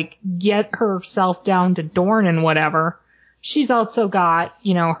to, get herself down to Dorne and whatever, she's also got,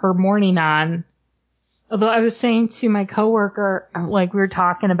 her mourning on. Although I was saying to my coworker, we were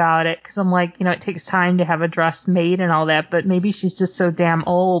talking about it, because I'm like, it takes time to have a dress made and all that, but maybe she's just so damn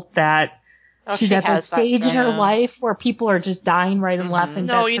old that she's at that stage in her life where people are just dying right and left. And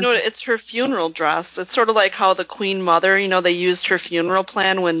no, it's her funeral dress. It's sort of like how the Queen Mother, they used her funeral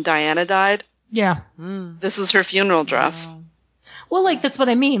plan when Diana died. Yeah. This is her funeral dress. Well, like, that's what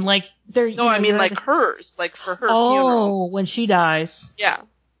I mean. Like, they're. No, I mean, like, hers. Like, for her funeral. Oh, when she dies. Yeah.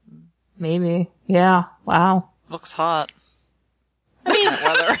 Maybe. Yeah. Wow. Looks hot. I mean,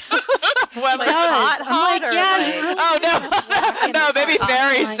 Weather. Hot, I'm like, or yeah, like- you really Oh no, maybe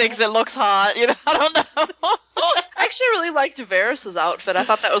Varys thinks it looks hot. You know, I don't know. I actually really liked Varys' outfit. I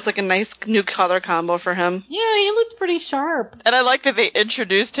thought that was like a nice new color combo for him. Yeah, he looked pretty sharp. And I like that they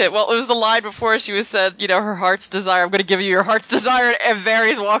introduced him. Well, it was the line before she was said, you know, her heart's desire. I'm going to give you your heart's desire. And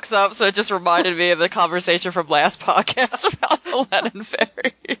Varys walks up, so it just reminded me of the conversation from last podcast about Helen and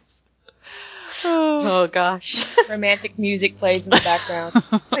Varys. Oh gosh. Romantic music plays in the background.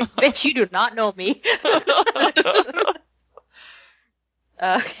 Like, bitch, you do not know me.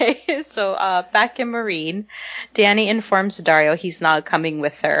 Okay, so back in Marine, Dany informs Dario he's not coming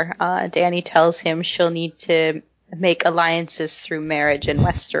with her. Dany tells him she'll need to make alliances through marriage in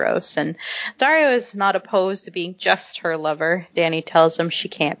Westeros, and Dario is not opposed to being just her lover. Dany tells him she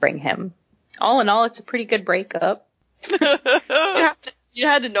can't bring him. All in all, it's a pretty good breakup. You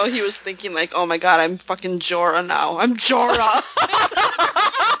had to know he was thinking like, oh my god, I'm fucking Jorah now. I'm Jorah.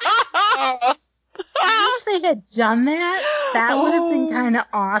 I wish they had done that. That would have been kind of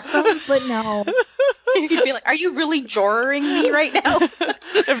awesome, but no. You'd be like, are you really Jorahing me right now?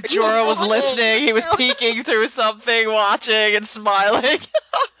 If Jorah was listening, he was peeking through something, watching and smiling.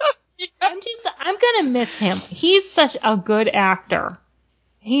 I'm gonna miss him. He's such a good actor.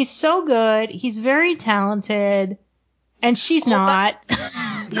 He's so good. He's very talented. And she's not.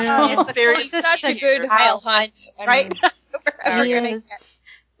 No. He's such a good Hyle Hunt. Right? He is.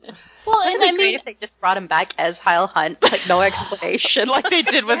 Well, Wouldn't and it I be great mean, if they just brought him back as Hyle Hunt, like no explanation. Like they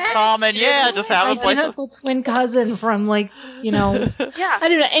did with Tom, and just have a place. identical twin cousin from, like, you know, Yeah. I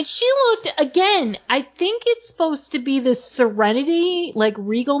don't know. And she looked, again, I think it's supposed to be this serenity, like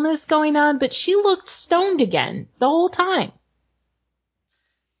regalness going on, but she looked stoned again the whole time.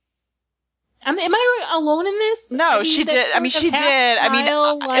 Am I alone in this? No, she did. I mean, she did. I mean,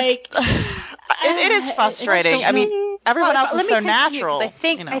 like, it is frustrating. I mean, everyone else is so natural. I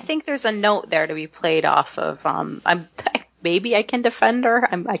think there's a note there to be played off of. Maybe I can defend her.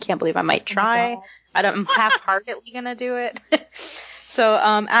 I can't believe I might try. I'm half-heartedly gonna do it. So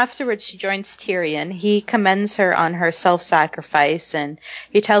afterwards, she joins Tyrion. He commends her on her self-sacrifice, and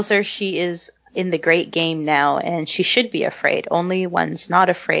he tells her she is in the great game now, and she should be afraid. Only ones not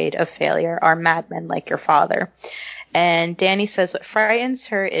afraid of failure are madmen like your father. And Dany says what frightens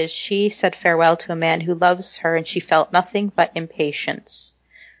her is she said farewell to a man who loves her, and she felt nothing but impatience.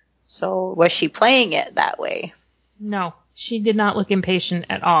 So was she playing it that way? No, she did not look impatient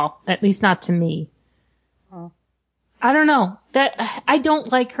at all. At least not to me. Oh. I don't know. That I don't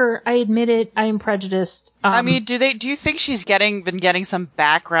like her. I admit it. I am prejudiced. I mean, do you think she's been getting some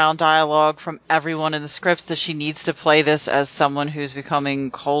background dialogue from everyone in the scripts that she needs to play this as someone who's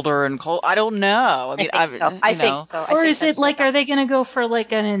becoming colder and cold? I don't know. I mean, I think so. Or is it like, are they going to go for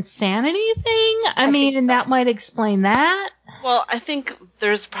like an insanity thing? I mean, and that might explain that. Well, I think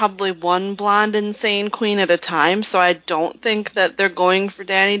there's probably one blonde insane queen at a time, so I don't think that they're going for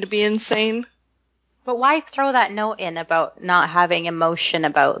Dany to be insane. But why throw that note in about not having emotion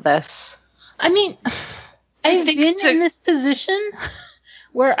about this? I mean, I've been in this position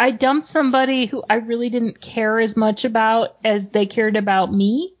where I dumped somebody who I really didn't care as much about as they cared about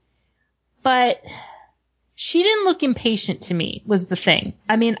me, but she didn't look impatient to me, was the thing.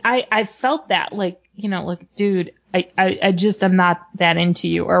 I mean, I felt that, like, you know, like, dude, I just am not that into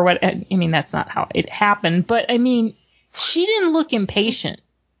you, or what. I mean, that's not how it happened, but I mean, she didn't look impatient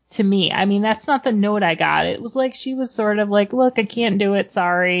to me. I mean, that's not the note I got. It was like she was sort of like, look, I can't do it,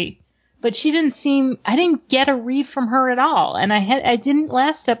 sorry. But she didn't seem, I didn't get a read from her at all. And I didn't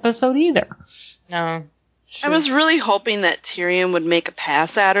last episode either. No. I was really hoping that Tyrion would make a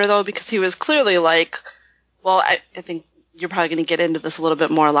pass at her, though, because he was clearly like, well, I think you're probably going to get into this a little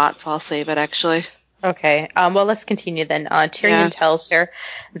bit more, Lot, so I'll save it, actually. Okay. Well, let's continue then. Tyrion tells her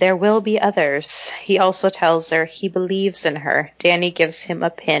there will be others. He also tells her he believes in her. Dany gives him a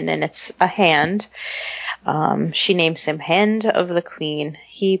pin, and it's a hand. She names him Hand of the Queen.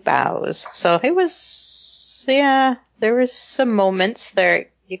 He bows. So it was, there was some moments there.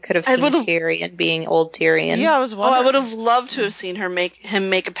 You could have seen Tyrion being old Tyrion. Yeah, I was wondering. I would have loved to have seen her make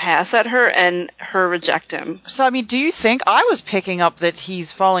a pass at her and her reject him. So, I mean, do you think I was picking up that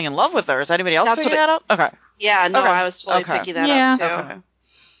he's falling in love with her? Is anybody else picking that up? Okay. Yeah, no, Okay. I was totally picking that up too. Okay.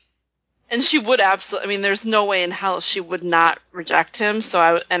 And she would absolutely. I mean, there's no way in hell she would not reject him. So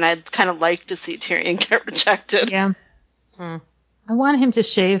I'd kind of like to see Tyrion get rejected. Yeah. I want him to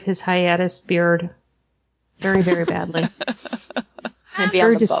shave his hiatus beard very, very badly. It's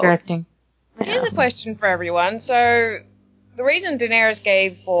very distracting. Here's a question for everyone. So, the reason Daenerys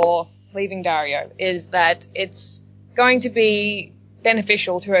gave for leaving Dario is that it's going to be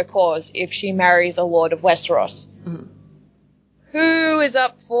beneficial to her cause if she marries a Lord of Westeros. Mhm. Who is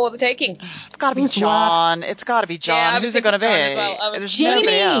up for the taking? It's got to be Who's John. It's got to be John. Yeah, I was Who's it going to be? thinking John as well. I was- There's Jamie.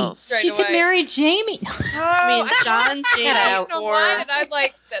 nobody else. Straight She could away. marry Jamie. I mean, John, I Jamie, don't or mind it. I'm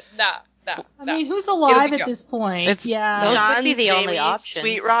like, nah. I mean, who's It'll alive be at John. this point? It's- yeah. Those John, would be the Jamie, only options.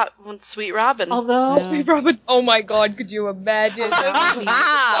 Sweet Robin. Although, Yeah. Robin. Oh my God, could you imagine? That would be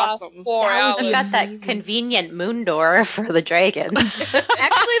awesome. 4 That would hours. be I've got that amazing. convenient moon door for the dragons.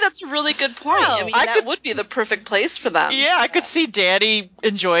 Actually, that's a really good point. I mean, I that could- would be the perfect place for them. Yeah, I could see Danny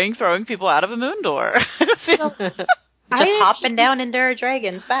enjoying throwing people out of a moon door. Just hopping down into her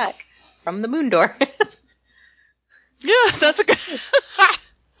dragon's back from the moon door. Yeah, that's a good.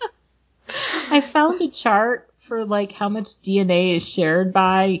 I found a chart for like how much DNA is shared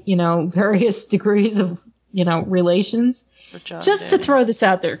by, various degrees of, relations. Just to throw this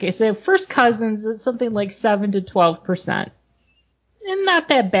out there. Okay, so first cousins, it's something like 7 to 12%. And not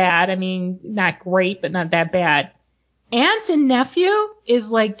that bad. I mean, not great, but not that bad. Aunt and nephew is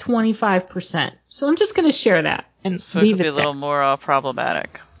like 25%. So I'm just going to share that and So it leave could be it a little there. more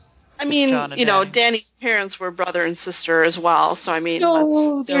problematic. I mean, John and Danny. Danny's parents were brother and sister as well. So I mean,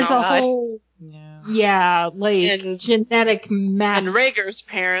 So there's a God. whole, Yeah. And- genetic mess. and Rhaegar's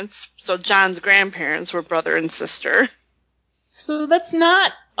parents, so John's grandparents, were brother and sister. So that's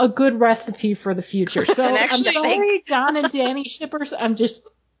not a good recipe for the future. So And I'm actually, sorry, John and Danny shippers. I'm just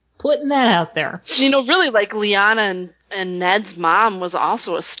putting that out there. Really, like Lyanna and Ned's mom was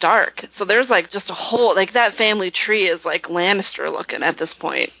also a Stark. So there's like just a whole, like that family tree is like Lannister looking at this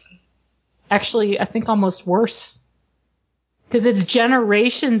point. Actually, I think almost worse. Because it's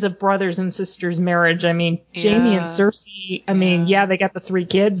generations of brothers and sisters marriage. I mean, Jamie and Yeah. Cersei, I mean, they got the 3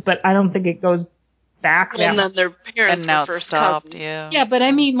 kids, but I don't think it goes back that And much. then their parents And now were it's first stopped. cousins. Yeah. Yeah, but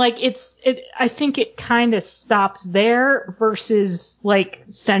I mean, like, I think it kind of stops there versus, like,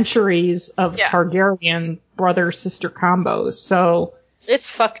 centuries of Yeah. Targaryen brother-sister combos. So,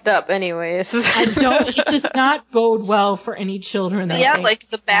 It's fucked up anyways. it does not bode well for any children. that Yeah, they like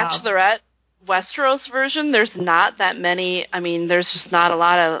the have. Bachelorette Westeros version, there's not that many. I mean, there's just not a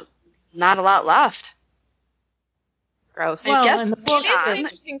lot left. Gross. Well, I guess and the It book- is an John,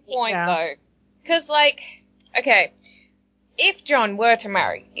 interesting point, Yeah. though. Because, okay, if John were to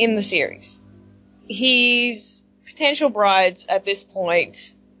marry in the series, his potential brides at this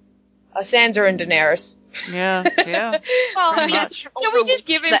point are Sansa and Daenerys. Yeah. Yeah. well, Pretty yeah, much. So we just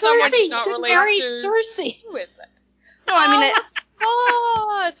give him someone Cersei who's not could related marry to... Cersei. Who is that? no, I mean,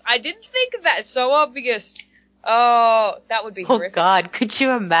 Oh, I didn't think of that. It's so obvious. Oh, that would be Oh horrific. God, could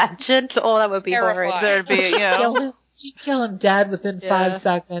you imagine? Oh, that would be Terrifying. horrid. There'd be, She'd kill him dead within Yeah. 5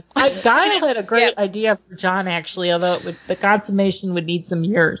 seconds. Guile had a great idea for John, actually, although the consummation would need some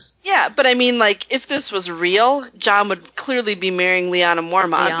years. yeah, but I mean, like, if this was real, John would clearly be marrying Lyanna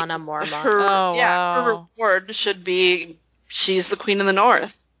Mormont. Lyanna because Mormont. Her, Oh, her wow. reward should be she's the Queen of the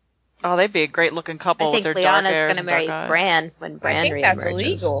North. Oh, they'd be a great looking couple I with think their dark Lyanna's hairs going to and marry dark eyes. Bran when Bran I think that's reemerges.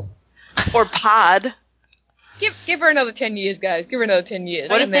 illegal. Or Pod. Give her another 10 years, guys. Give her another 10 years.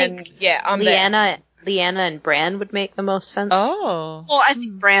 What do and you then, think? I'm there. Leanna and Bran would make the most sense. Oh. Well, I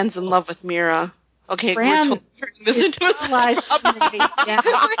think Bran's in love with Mira. Okay, Bran we're turning this into a Civilized human race, yeah.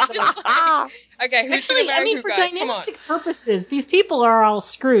 Okay, who's Actually, gonna marry I mean, who, for guys? Come on. dynastic purposes, these people are all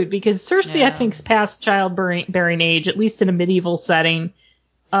screwed because Cersei, Yeah. I think, is past childbearing age, at least in a medieval setting.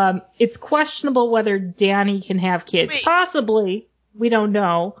 It's questionable whether Dany can have kids. Wait. Possibly. We don't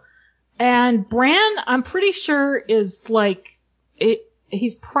know. And Bran, I'm pretty sure, is like,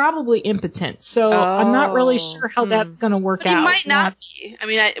 he's probably impotent. So I'm not really sure how that's going to work But he out. might not be. I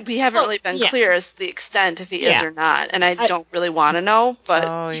mean, we haven't really been yeah. clear as to the extent if he Yeah. is or not, and I don't really want to know. But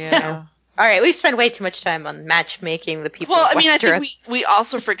Oh, yeah. All right, we've spent way too much time on matchmaking the people well, of I mean, I Westeros. think we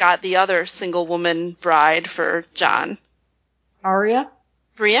also forgot the other single woman bride for John, Arya?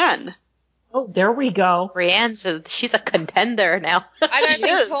 Brienne. Oh, there we go. Brienne's she's a contender now. I don't She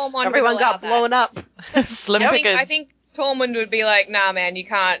think is. Tormund Everyone would allow got blown up. Slim that. pickings. I think Tormund would be like, nah, man, you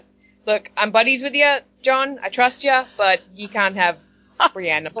can't. Look, I'm buddies with you, John. I trust you, but you can't have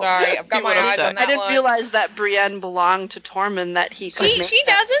Brienne. I'm sorry. I've got He my would've eyes said- on that I didn't one. realize that Brienne belonged to Tormund. That he could make She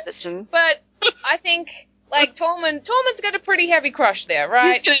that doesn't, decision. but I think, like, Tormund's got a pretty heavy crush there,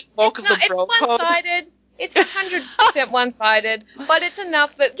 right? He's getting woke of the It's bro code. one-sided. It's 100% one-sided, but it's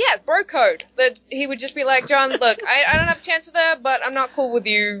enough that, bro code, that he would just be like, John, look, I don't have a chance of that, but I'm not cool with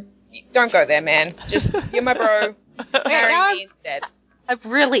you. Don't go there, man. Just, you're my bro. Marry now me instead. I'm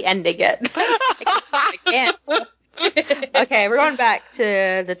really ending it. I can't. Okay, we're going back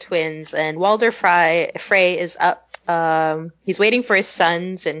to the twins, and Walder Frey is up He's waiting for his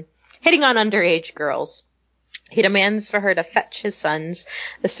sons and hitting on underage girls. He demands for her to fetch his sons.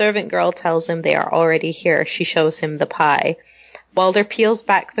 The servant girl tells him they are already here. She shows him the pie. Walder peels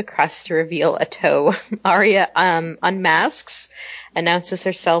back the crust to reveal a toe. Arya unmasks, announces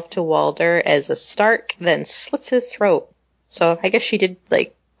herself to Walder as a Stark, then slits his throat. So I guess she did,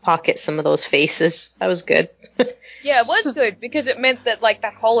 like, pocket some of those faces. That was good. Yeah, it was good because it meant that, like,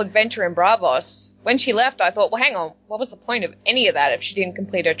 that whole adventure in Bravos, when she left, I thought, well, hang on, what was the point of any of that if she didn't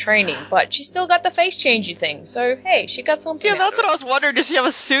complete her training? But she still got the face changey thing, so hey, she got something. Yeah, out that's of what I was wondering. Does she have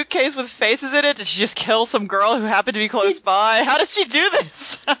a suitcase with faces in it? Did she just kill some girl who happened to be close by? How does she do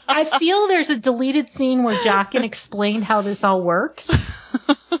this? I feel there's a deleted scene where Jaqen explained how this all works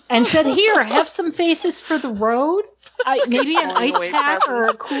and said, here, have some faces for the road. Maybe an ice pack or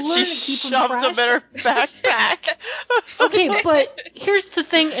a cooler She to keep them shoved fresh. them in her backpack. Okay, but here's the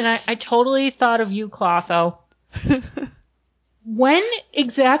thing, and I totally thought of you, Clotho. When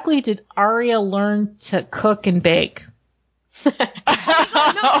exactly did Arya learn to cook and bake? No, it's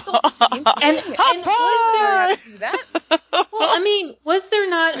not the same thing. And was there how to do that? well, I mean, was there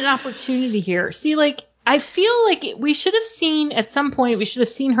not an opportunity here? See, like, I feel like we should have seen, at some point, we should have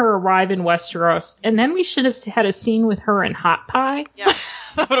seen her arrive in Westeros, and then we should have had a scene with her in Hot Pie. Yeah,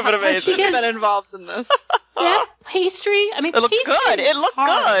 That would have been amazing. she's been involved in this. That pastry, I mean, It looked pastry good. is It looked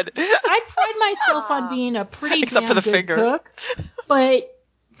hard. good. I pride myself on being a pretty Except for damn the good finger. cook, but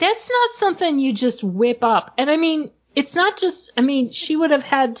that's not something you just whip up. And I mean, it's not just, I mean, she would have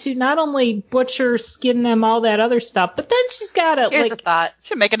had to not only butcher, skin them, all that other stuff, but then she's got to, Here's like, a thought.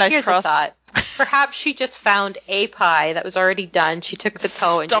 Should make a nice Here's crust. a thought. Perhaps she just found a pie that was already done. She took the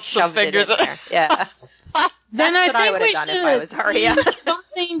toe and Stuffed just some shoved it in fingers in there. Yeah. then That's what I I would think have we done if I was should Arya. see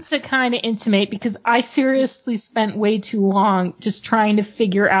something to kind of intimate, because I seriously spent way too long just trying to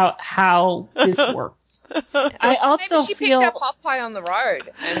figure out how this works. I also Maybe she feel picked up hot pie on the road,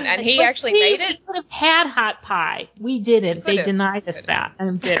 and he But actually see, made it. We could have had hot pie. We didn't. They Could've. denied us that.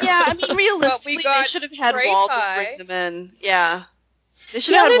 I'm bitter. Yeah, I mean, realistically, they got should have had Grey Walter Pie. bring them in. Yeah. They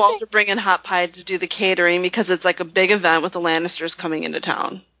should The have had other Walter bring in Hot Pie to do the catering because it's like a big event with the Lannisters coming into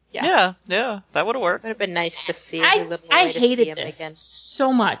town. Yeah, that would have worked. Would have been nice to see I every little way to see hated him this again.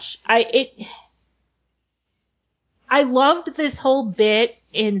 so much. I loved this whole bit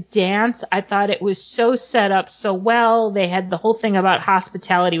in Dance. I thought it was so set up so well. They had the whole thing about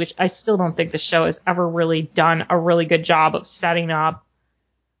hospitality, which I still don't think the show has ever really done a really good job of setting up.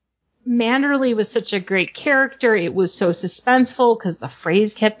 Manderley was such a great character. It was so suspenseful because the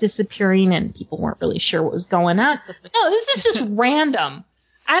phrase kept disappearing and people weren't really sure what was going on. No, this is just random.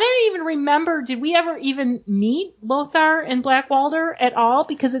 I didn't even remember, did we ever even meet Lothar and Black Walder at all?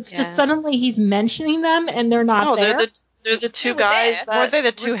 Because it's just suddenly he's mentioning them and they're not No, there. they're the two They were guys there. that... Weren't they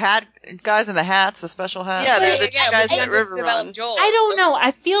the two guys in the hats, the special hats? Yeah, they're the two guys we at River developed Run. Joel. I don't know.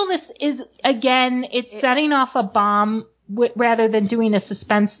 I feel this is, again, it's setting off a bomb rather than doing a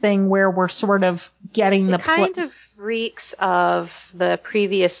suspense thing where we're sort of getting the It kind of reeks of the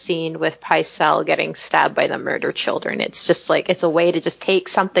previous scene with Pycelle getting stabbed by the murder children. It's just like, it's a way to just take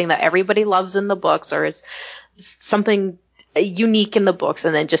something that everybody loves in the books or is something unique in the books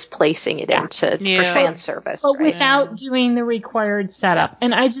and then just placing it into for fan service. but right? without doing the required setup.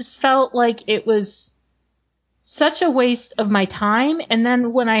 And I just felt like it was such a waste of my time. And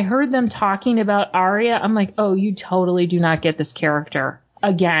then when I heard them talking about Arya, I'm like, oh, you totally do not get this character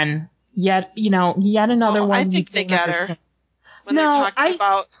again. Yet another one. I you think they didn't get her. understand. When they're talking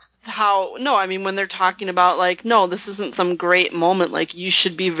about when they're talking about, like, no, this isn't some great moment, like, you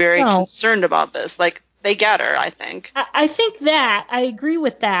should be very concerned about this. Like, they get her, I think. I think that, I agree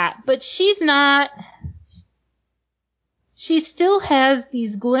with that, but she still has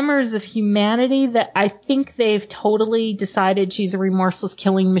these glimmers of humanity that I think they've totally decided she's a remorseless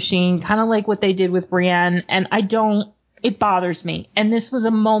killing machine, kind of like what they did with Brienne, and it bothers me. And this was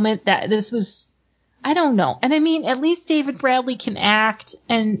a moment I don't know. And I mean, at least David Bradley can act,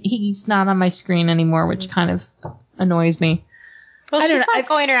 and he's not on my screen anymore, which kind of annoys me. Well, she's not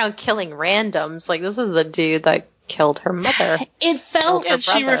going around killing randoms. Like, this is the dude that killed her mother. It felt... And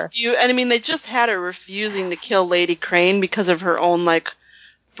she refused... And I mean, they just had her refusing to kill Lady Crane because of her own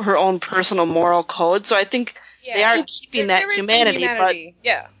personal moral code. So I think they are keeping that humanity, but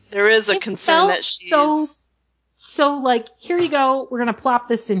there is a concern that she's... So, like, here you go, we're going to plop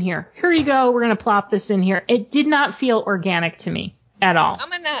this in here. Here you go, we're going to plop this in here. It did not feel organic to me at all. I'm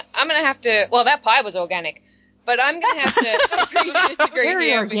gonna have to... Well, that pie was organic. But I'm going to have to agree to disagree Very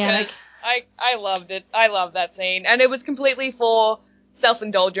here organic. because I loved it. I loved that scene. And it was completely for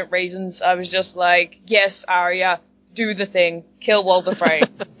self-indulgent reasons. I was just like, yes, Arya, do the thing, kill Walder Frey.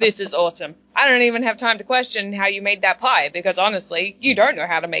 This is awesome. I don't even have time to question how you made that pie, because honestly, you don't know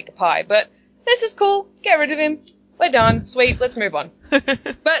how to make a pie, but this is cool. Get rid of him. We're done. Sweet. Let's move on.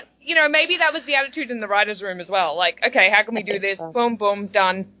 But, maybe that was the attitude in the writer's room as well. Like, okay, how can we do this? So. Boom, boom,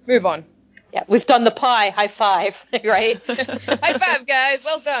 done. Move on. Yeah, we've done the pie. High five, right? High five, guys.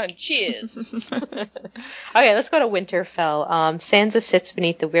 Well done. Cheers. Okay, let's go to Winterfell. Sansa sits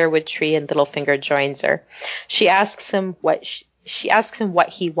beneath the weirwood tree and Littlefinger joins her. She asks him what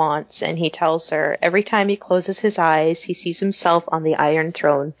he wants, and he tells her every time he closes his eyes, he sees himself on the Iron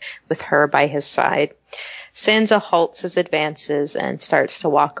Throne with her by his side. Sansa halts his advances and starts to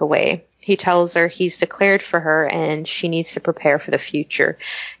walk away. He tells her he's declared for her and she needs to prepare for the future.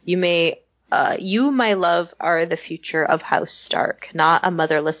 You, my love, are the future of House Stark, not a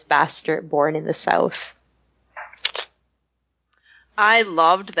motherless bastard born in the South. I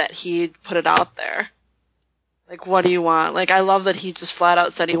loved that he put it out there. Like, what do you want? Like, I love that he just flat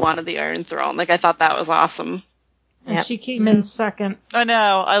out said he wanted the Iron Throne. Like, I thought that was awesome. And Yep. she came in second. I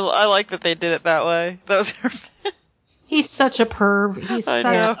know. I like that they did it that way. That was her. He's such a perv. He's I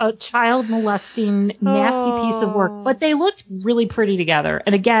such know. a child molesting, nasty piece of work. But they looked really pretty together.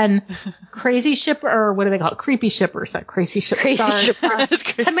 And again, crazy shipper, or what do they call it? Creepy shippers. Not crazy shippers. Crazy Sorry. shippers.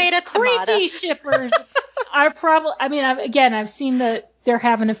 Tomato. Creepy shippers are probably, I've seen that they're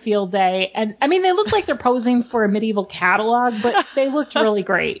having a field day. And they look like they're posing for a medieval catalog, but they looked really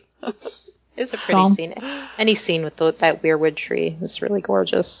great. It's a pretty scene. Any scene with that weirwood tree is really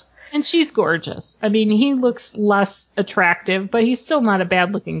gorgeous. And she's gorgeous. He looks less attractive, but he's still not a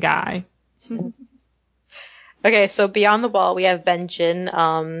bad-looking guy. Okay, so beyond the wall, we have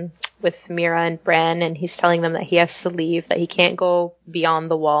Benjen with Mira and Bran, and he's telling them that he has to leave, that he can't go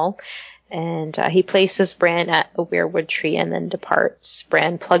beyond the wall. And he places Bran at a weirwood tree and then departs.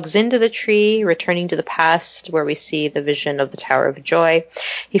 Bran plugs into the tree, returning to the past, where we see the vision of the Tower of Joy.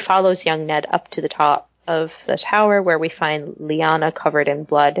 He follows young Ned up to the top of the tower, where we find Lyanna covered in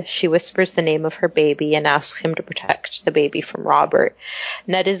blood. She whispers the name of her baby and asks him to protect the baby from Robert.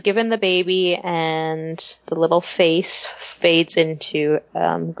 Ned is given the baby, and the little face fades into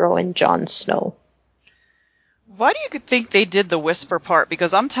growing Jon Snow. Why do you think they did the whisper part?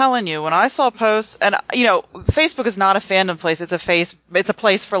 Because I'm telling you, when I saw posts, and Facebook is not a fandom place. It's a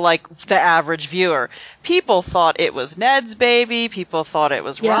place for like the average viewer. People thought it was Ned's baby. People thought it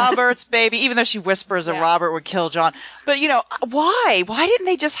was Robert's baby, even though she whispers that Robert would kill Jon. But why? Why didn't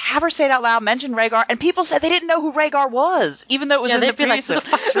they just have her say it out loud, mention Rhaegar? And people said they didn't know who Rhaegar was, even though it was in the they'd be like, preview. who the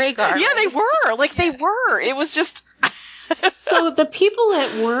fuck's Rhaegar? Yeah, they were. Like they were. It was just. So the people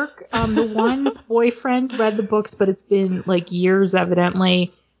at work, the one's boyfriend read the books, but it's been like years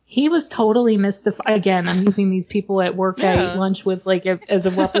evidently. He was totally mystified. Again, I'm using these people at work I ate lunch with as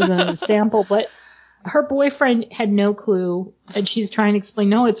a representative sample, but her boyfriend had no clue, and she's trying to explain,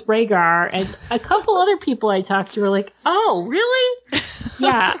 no, it's Rhaegar. And a couple other people I talked to were like, oh, really?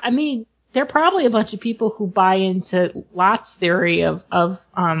 Yeah, there are probably a bunch of people who buy into Lot's theory of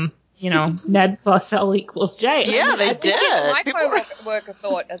Ned plus L equals J. Yeah, they did. My co-worker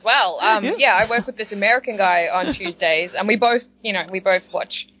thought as well. I work with this American guy on Tuesdays, and we both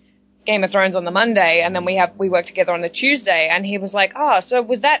watch Game of Thrones on the Monday, and then we work together on the Tuesday, and he was like, oh, so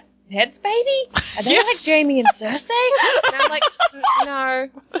was that Ned's baby? Are they like Jaime and Cersei? And I'm like, no,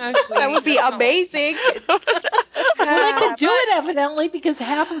 sweetie, That would be amazing. Well, they could do it evidently because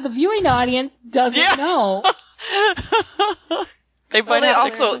half of the viewing audience doesn't know. They might have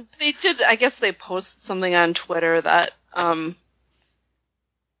also they did. I guess they posted something on Twitter that kind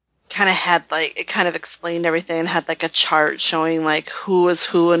of had it kind of explained everything and had like a chart showing like who was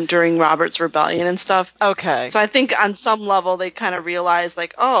who and during Robert's rebellion and stuff. Okay. So I think on some level they kind of realized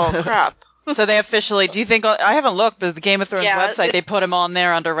like, oh crap. So they officially, do you think, I haven't looked, but the Game of Thrones website, they put him on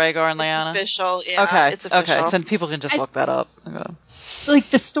there under Rhaegar and Lyanna? It's official, yeah. Okay, It's official. okay, so people can just look that up. Okay. Like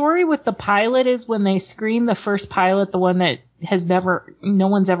the story with the pilot is when they screened the first pilot, the one that no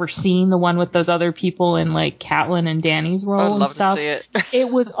one's ever seen, the one with those other people in like Catelyn and Dany's role and stuff. I'd love to see it.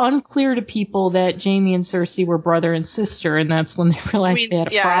 It was unclear to people that Jaime and Cersei were brother and sister, and that's when they realized they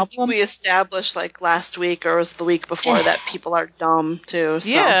had a problem. I think we established like last week or it was the week before that people are dumb too. So.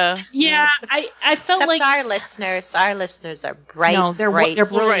 Yeah. Yeah, I felt Except like our listeners are bright. No, they're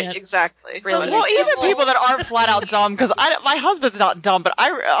brilliant. Right, exactly. Brilliant. Well, even people that aren't flat out dumb, because my husband's not dumb, but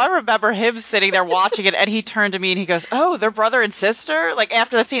I remember him sitting there watching it, and he turned to me and he goes, "Oh, they're brother and sister." Like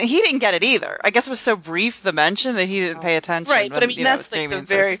after that scene, he didn't get it either. I guess it was so brief the mention that he didn't pay attention. Right, but I mean that's like Jaime the and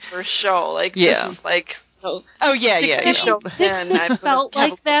very Cersei. first show. Like this is like know, Oh yeah, 60 shows in, I felt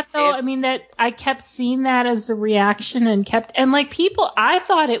like that though. I mean, that I kept seeing that as a reaction and like people, I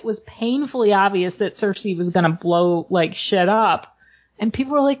thought it was painfully obvious that Cersei was going to blow like shit up. And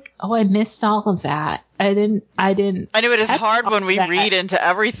people were like, "Oh, I missed all of that. I didn't." I knew it is catch hard all when of we that." read into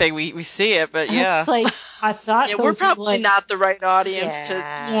everything. We see it, but And yeah. it's like I thought Yeah, those we're probably were like, not the right audience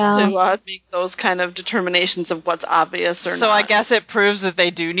Yeah. to make those kind of determinations of what's obvious or So not. I guess it proves that they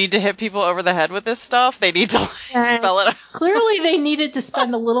do need to hit people over the head with this stuff. They need to spell it out. Clearly, they needed to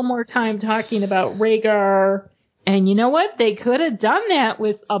spend a little more time talking about Rhaegar. And you know what? They could have done that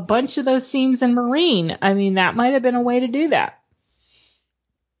with a bunch of those scenes in Marine. I mean, that might have been a way to do that.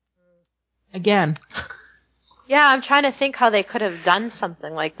 Again. Yeah, I'm trying to think how they could have done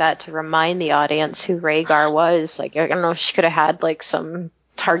something like that to remind the audience who Rhaegar was. Like, I don't know if she could have had like some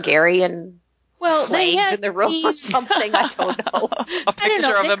Targaryen Well, they flags had in the room or something. I don't know. A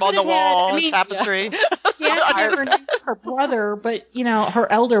picture of They him on could the have had- wall, I mean, tapestry. She never knew her brother, but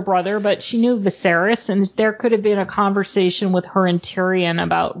her elder brother, but she knew Viserys, and there could have been a conversation with her and Tyrion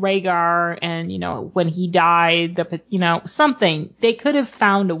about Rhaegar, and when he died, something. They could have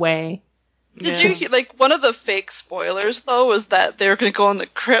found a way. Did you hear, like, one of the fake spoilers, though, was that they were going to go in the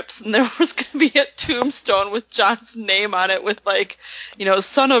crypts and there was going to be a tombstone with Jon's name on it with, like,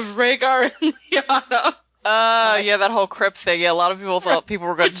 son of Rhaegar and Lyanna. Yeah, that whole crypt thing. Yeah, a lot of people thought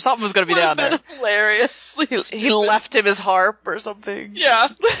something was going to be down there. Hilariously He left him his harp or something. Yeah.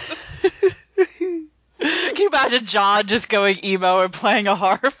 Can you imagine Jon just going emo and playing a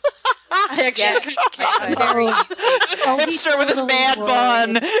harp? I actually can't. Hipster with his man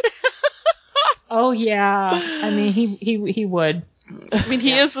bun. Oh yeah, I mean he would. I mean,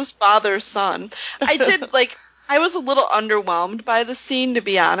 he is his father's son. I was a little underwhelmed by the scene, to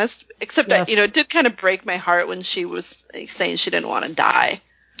be honest. Except Yes. that, it did kind of break my heart when she was saying she didn't want to die.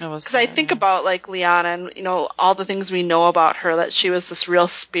 Because I think about, like, Lyanna and, all the things we know about her, that she was this real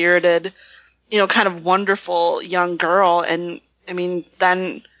spirited, kind of wonderful young girl. And, I mean,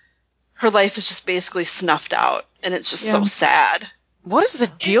 then her life is just basically snuffed out. And it's just so sad. What is the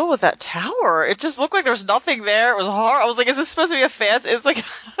deal with that tower? It just looked like there was nothing there. It was hard. I was like, is this supposed to be a fancy? It's like a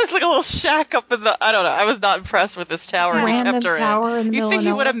little shack up in the. I don't know. I was not impressed with this tower he kept her tower in. You think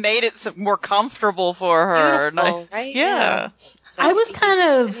he would have made it more comfortable for her? Beautiful, Nice, right? yeah. I was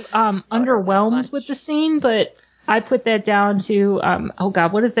kind of underwhelmed with the scene, but I put that down to oh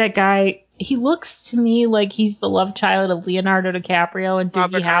god, what is that guy? He looks to me like he's the love child of Leonardo DiCaprio and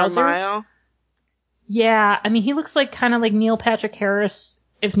Doogie Howser. Yeah, I mean, he looks like kind of like Neil Patrick Harris,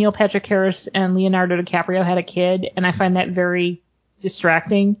 if Neil Patrick Harris and Leonardo DiCaprio had a kid, and I find that very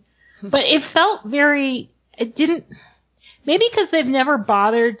distracting. But it felt maybe because they've never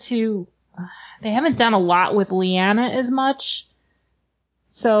bothered they haven't done a lot with Lyanna as much.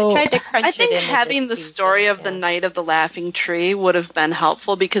 So Tried to crunch I think it into having the this story season, of the Night of the Laughing Tree would have been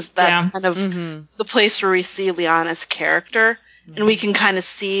helpful, because that's kind of the place where we see Lyanna's character, and we can kind of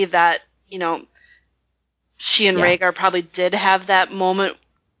see that, she and Rhaegar probably did have that moment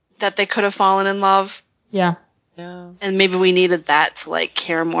that they could have fallen in love. Yeah. And maybe we needed that to, like,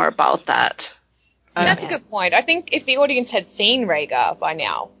 care more about that. That's a good point. I think if the audience had seen Rhaegar by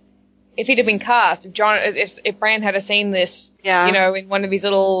now, if he'd have been cast, if Bran had seen this, in one of his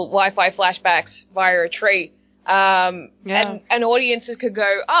little Wi-Fi flashbacks via a tree, and audiences could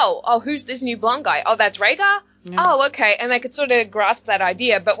go, oh, who's this new blonde guy? Oh, that's Rhaegar? Yeah. Oh, okay. And they could sort of grasp that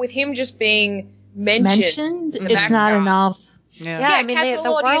idea. But with him just being mentioned it's not enough. Yeah, I mean,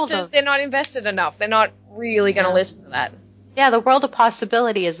 casual audiences, they're not invested enough. They're not really going to listen to that. Yeah, the world of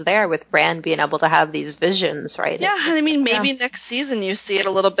possibility is there with Bran being able to have these visions, right? Yeah, and I mean, maybe next season you see it a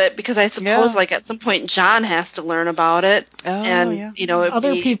little bit, because I suppose, like, at some point Jon has to learn about it.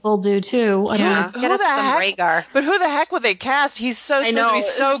 Other people do too. Who the heck? Rhaegar. But who the heck would they cast? He's supposed to be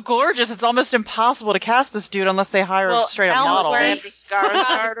so gorgeous. It's almost impossible to cast this dude unless they hire a straight up model.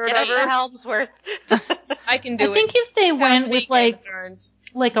 Skarsgård or whatever. Helmsworth. I can do it. I think if they went with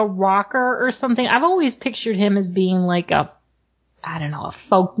like a rocker or something, I've always pictured him as being like a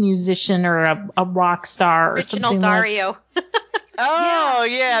folk musician or a rock star or Original something. Dario.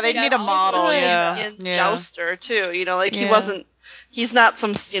 They need a model. And Jouster too. He's not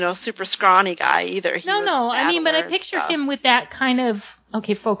some, super scrawny guy either. But I picture him with that kind of,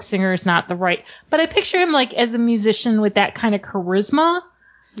 folk singer is not the right, but I picture him like as a musician with that kind of charisma.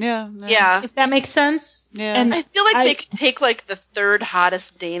 Yeah. If that makes sense. Yeah. And I feel like they could take like the third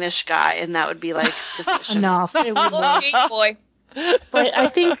hottest Danish guy, and that would be like sufficient. Enough. It would boy. But I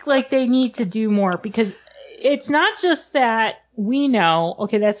think like they need to do more, because it's not just that we know,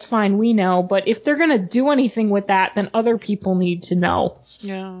 okay, that's fine, we know, but if they're going to do anything with that, then other people need to know.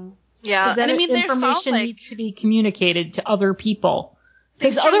 Yeah. Yeah, Because that and I mean, they found, information like, needs to be communicated to other people. they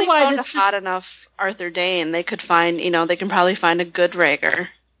Because certainly otherwise found it's a just hot enough Arthur Dane. They could find, they can probably find a good Rhaegar.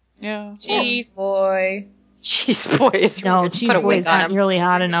 Yeah. Cheese boy. Cheese boy is no, rude. Cheese Put a Boy wig is on not him. nearly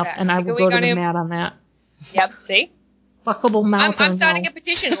hot enough, Yeah, and I stick a will go wig to on the him. mat on that. Yep. See, Fuckable mouth. I'm or starting no. a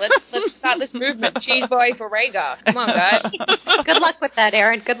petition. Let's start this movement. Cheese boy for Rhaegar. Come on, guys. Good luck with that,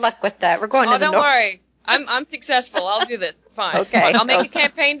 Aaron. Good luck with that. We're going Oh, to the don't north. worry. I'm successful. I'll do this. It's fine. Okay. I'll make a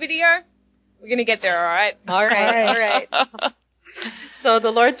campaign video. We're gonna get there, all right? All right. So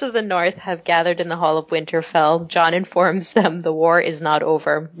the Lords of the North have gathered in the Hall of Winterfell. Jon informs them the war is not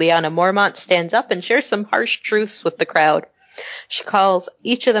over. Lyanna Mormont stands up and shares some harsh truths with the crowd. She calls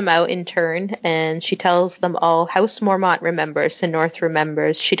each of them out in turn, and she tells them all House Mormont remembers and North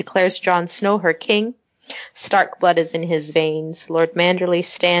remembers. She declares Jon Snow her king. Stark blood is in his veins. Lord Manderly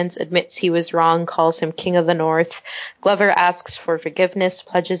stands, admits he was wrong, calls him King of the North. Glover asks for forgiveness,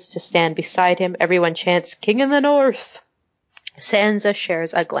 pledges to stand beside him. Everyone chants, King of the North. Sansa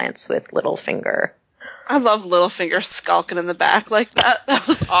shares a glance with Littlefinger. I love Littlefinger skulking in the back like that. That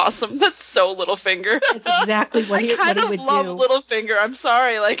was awesome. That's so Littlefinger. It's exactly what I he kind of would love do. Littlefinger. I'm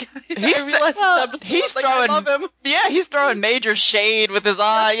sorry. Like, I realized this episode, He's like, throwing. I love him. Yeah, he's throwing major shade with his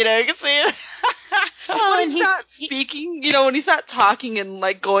eye. You can see it. Well, When and he's not speaking, when he's not talking and,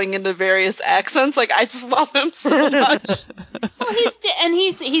 like, going into various accents, like, I just love him so much. Well,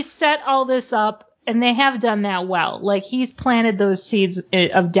 he's set all this up, and they have done that well. Like, he's planted those seeds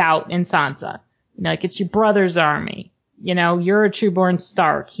of doubt in Sansa. Like, it's your brother's army. You're a trueborn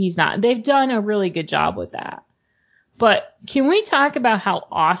Stark. He's not. They've done a really good job with that. But can we talk about how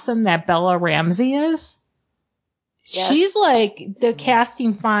awesome that Bella Ramsey is? Yes. She's like the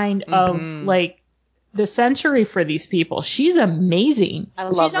casting find of, Mhm. like, the century for these people. She's amazing. I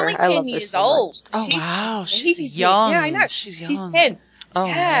love She's her. only I love 10 her years so much. old. Oh, She's wow. amazing. She's young. Yeah, I know. She's young. She's 10. Oh,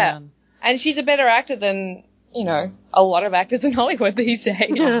 Yeah. man. And she's a better actor than, a lot of actors in Hollywood these days.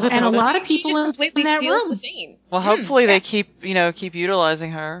 And a lot of She people just in completely that steals room. the scene. Well, hopefully they keep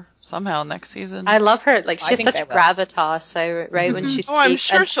utilizing her somehow next season. I love her. Like, I she has think such they will. gravitas, right? When she speaks. Oh, I'm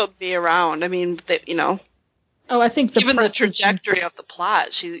sure And she'll be around. I mean, Oh, I think given the press is- trajectory of the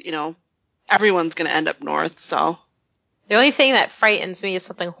plot, everyone's going to end up north, so. the only thing that frightens me is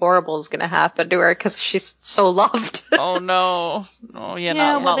something horrible is going to happen to her because she's so loved. Oh, no. Oh, yeah,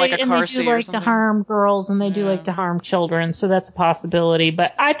 Yeah, not like a and car they do like to harm girls, and they do like to harm children, so that's a possibility.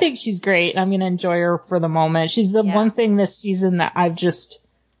 But I think she's great. I'm going to enjoy her for the moment. She's the one thing this season that I've just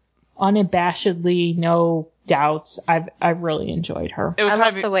unabashedly, no doubts. I've really enjoyed her. I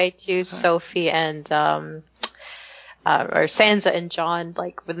love the way too Sophie and or Sansa and Jon,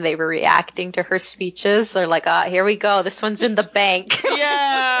 like when they were reacting to her speeches, they're like, here we go, this one's in the bank.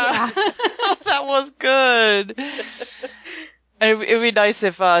 Yeah. That was good. And it'd be nice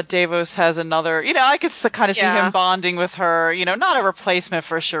if Davos has another, I could kind of see him bonding with her, not a replacement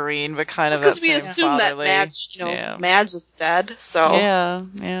for Shireen, but kind of that Because we same assume that fatherly. Madge is dead, so.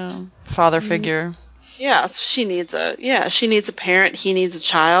 Yeah. Father figure. Yeah, so she needs a parent, he needs a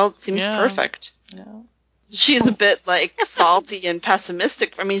child. Seems perfect. Yeah. She's a bit, like, salty and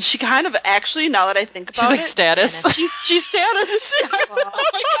pessimistic. I mean, she kind of, actually, now that I think about She's like it. Stannis. She's Stannis.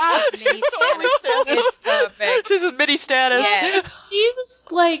 Oh my god, she's totally Stannis. It's perfect. She's a mini Stannis.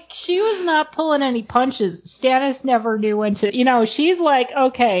 Yeah. She was not pulling any punches. Stannis never knew when to, she's like,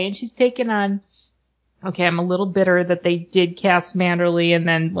 okay, and she's taken on, okay, I'm a little bitter that they did cast Manderly and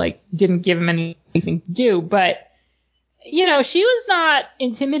then, like, didn't give him anything to do, but, she was not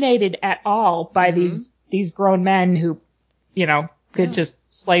intimidated at all by these grown men who, could just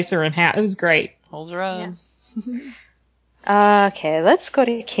slice her in half. It was great. Holds her own. Okay, let's go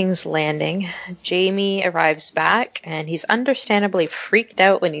to King's Landing. Jaime arrives back, and he's understandably freaked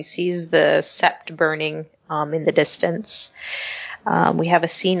out when he sees the sept burning in the distance. We have a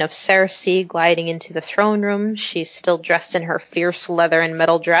scene of Cersei gliding into the throne room. She's still dressed in her fierce leather and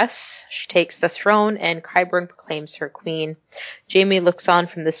metal dress. She takes the throne, and Qyburn proclaims her queen. Jaime looks on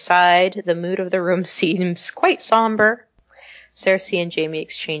from the side. The mood of the room seems quite somber. Cersei and Jaime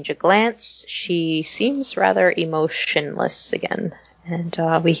exchange a glance. She seems rather emotionless again. And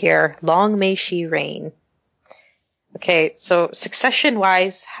we hear, "Long may she reign." Okay, so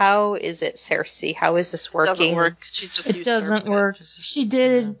succession-wise, how is it, Cersei? How is this working? It doesn't work. She just It doesn't work. She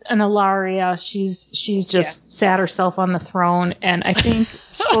did an Ilaria. She's just sat herself on the throne, and I think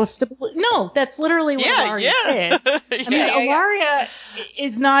supposed to. No, that's literally what Ilaria did. I mean, Ilaria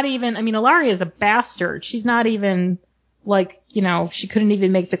is not even. I mean, Ilaria is a bastard. She's not even like, she couldn't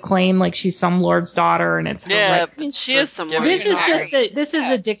even make the claim like she's some lord's daughter, and it's her right. I mean, she is some lord's This is daughter. just this is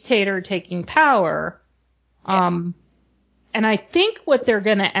a dictator taking power. And I think what they're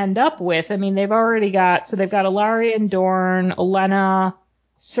going to end up with, I mean, they've got Illyria, Dorne, Olenna,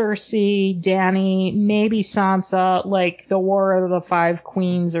 Cersei, Dany, maybe Sansa, like the War of the Five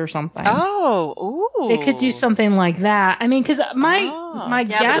Queens or something. Oh, ooh. They could do something like that. I mean, because my Yeah,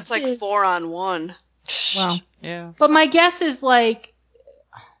 guess but it's like is 4-on-1. well, Yeah. but my guess is like,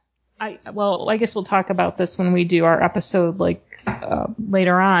 I guess we'll talk about this when we do our episode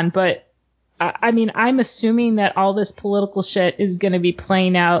later on. But I mean, I'm assuming that all this political shit is going to be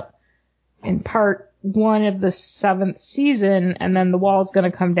playing out in part 1 of the 7th season, and then the wall's going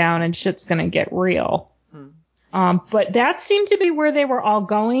to come down and shit's going to get real. But that seemed to be where they were all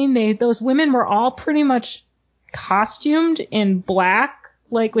going. Those women were all pretty much costumed in black,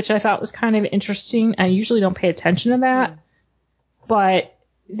 which I thought was kind of interesting. I usually don't pay attention to that, but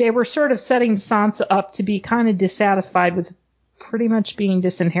they were sort of setting Sansa up to be kind of dissatisfied with pretty much being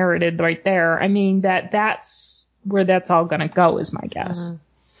disinherited right there. I mean, that's where that's all going to go is my guess.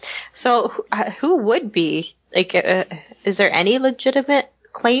 So who would be, is there any legitimate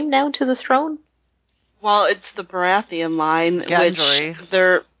claim now to the throne? Well, it's the Baratheon line, Gendry.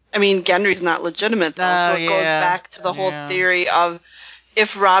 which Gendry's not legitimate, though, so it goes back to the whole theory of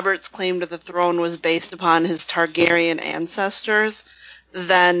if Robert's claim to the throne was based upon his Targaryen ancestors,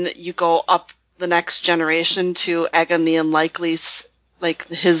 then you go up the next generation to Aegon and Likely's,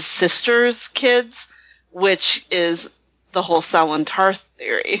 his sister's kids, which is the whole Selwyn Tarth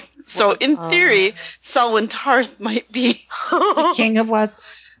theory. So in theory, Selwyn Tarth might be The king of West.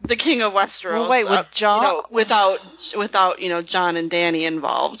 the king of Westeros. Well, wait, with Jon? Without Jon and Dany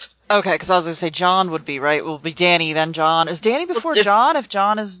involved. Okay, because I was going to say Jon would be, right? Will be Dany, then Jon. Is Dany before Jon? If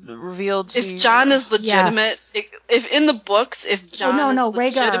Jon is revealed to be... If Jon is legitimate, Yes. if in the books, if Jon is Rhaegar.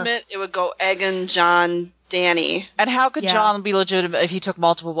 legitimate, it would go Aegon, Jon, Dany. And how could Yeah. Jon be legitimate if he took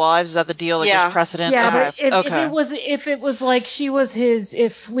multiple wives? Is that the deal? Yeah. There's precedent? Yeah, Okay. but if it was like she was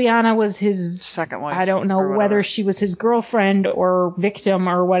if Lyanna was his Second wife. I don't know or whatever. whether she was his girlfriend or victim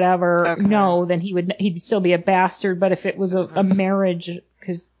or whatever. Okay. No, then he'd still be a bastard. But if it was a marriage,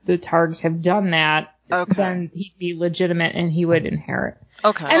 because the Targs have done that, Okay. then he'd be legitimate and he would inherit.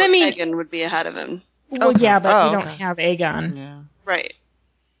 Okay. And I mean, Aegon would be ahead of him. well, Okay. yeah, but Oh, we don't okay. have Aegon. Yeah. Right.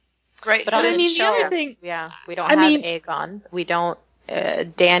 But I on the mean, the show, other thing- yeah, we don't I have mean- Aegon. We don't,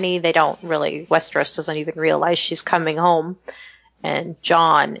 Dany, they don't really, Westeros doesn't even realize she's coming home. And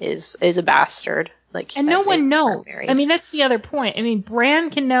Jon is a bastard. And no one knows. Married. I mean, that's the other point. I mean,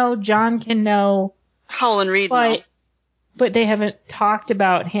 Bran can know, Jon can know, Howland Reed knows. but they haven't talked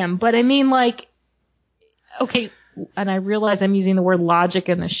about him. But I mean, okay, and I realize I'm using the word logic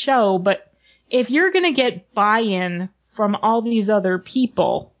in the show, but if you're going to get buy-in from all these other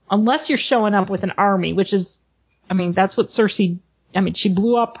people, unless you're showing up with an army, which is, I mean, that's what Cersei, she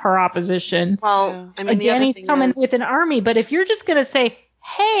blew up her opposition. Well, I mean, the other Dany's thing coming is, with an army, but if you're just going to say,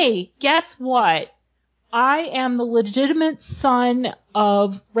 hey, guess what? I am the legitimate son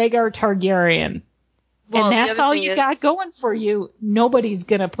of Rhaegar Targaryen. Well, and the that's other all thing you is- got going for you. Nobody's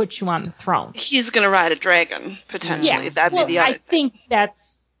going to put you on the throne. he's going to ride a dragon, potentially. Yeah. That'd well, be the other I think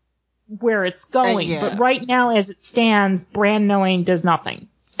that's where it's going. yeah. But right now, as it stands, Bran knowing does nothing.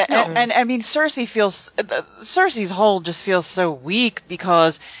 And I mean, Cersei's whole just feels so weak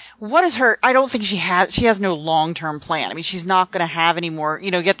because what is her, I don't think she has no long-term plan. I mean, she's not going to have any more,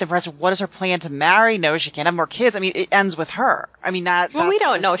 get the impression, what is her plan to marry? No, she can't have more kids. I mean, it ends with her. I mean, well, we that's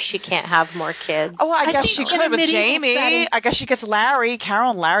don't just- know she can't have more kids. Oh, well, I guess think she in a could with medieval Jamie. setting- I guess she gets Larry. Carol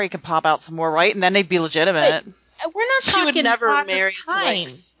and Larry can pop out some more, right? And then they'd be legitimate. We're not She talking would never Father marry to, time.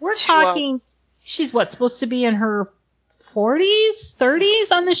 We're to, talking, she's supposed to be in her 40s,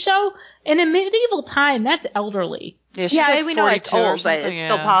 30s on the show? In a medieval time, that's elderly. Yeah, she's yeah, like we know it's 42 or old, but something, it's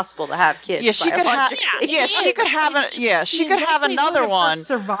still yeah. possible to have kids. Yeah, she could have. biologically. Yeah, she could have. She could have likelihood another of her one.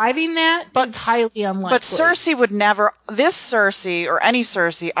 surviving that But is highly unlikely. But Cersei would never. This Cersei or any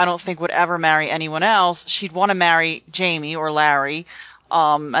Cersei, I don't think would ever marry anyone else. She'd want to marry Jamie or Larry.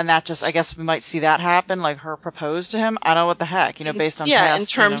 And that just, I guess we might see that happen, like her propose to him. I don't know what the heck, based on past, in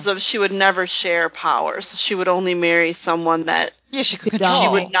terms of she would never share powers. She would only marry someone that yeah, she could She control. she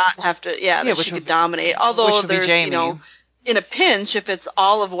would not have to, that which she would could be- dominate. Although which would be there's, Jamie. in a pinch, if it's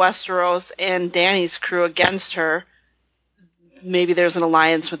all of Westeros and Dany's crew against her, maybe there's an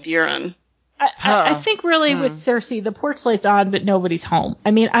alliance with Euron. I think really with Cersei, the porch light's on, but nobody's home. I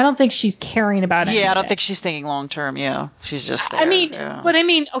mean, I don't think she's caring about it. Yeah, I don't think she's thinking long term. Yeah, she's just there. yeah. But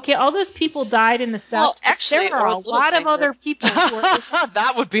okay, all those people died in the South. Well, actually, there are a or lot of Littlefinger. other people who are.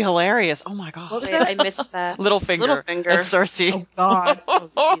 that would be hilarious. Oh my god. Wait, I missed that. Littlefinger Littlefinger. and Cersei. Oh God.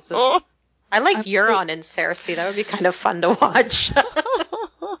 Oh, Jesus. I like Euron and Cersei. That would be kind of fun to watch.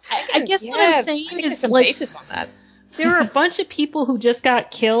 I guess what I'm saying I think is there's some like basis on that. there are a bunch of people who just got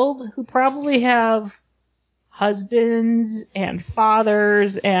killed who probably have husbands and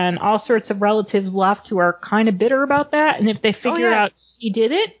fathers and all sorts of relatives left who are kind of bitter about that. And if they figure out she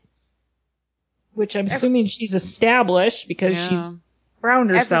did it, which I'm assuming she's established because she's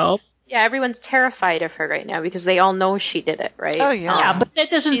crowned herself. Everyone's terrified of her right now because they all know she did it, right? Oh, yeah. Yeah, but that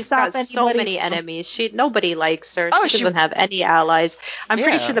doesn't She's stop got anybody. so many enemies. Nobody likes her. Oh, she doesn't have any allies. I'm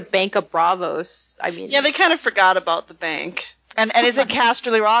pretty sure the Bank of Bravos. I mean, Yeah, they kind of forgot about the bank. And isn't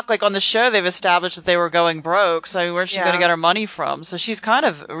Casterly Rock, like on the show, they've established that they were going broke, so where's she going to get her money from? So she's kind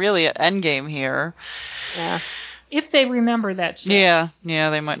of really at endgame here. Yeah. If they remember that shit. Yeah,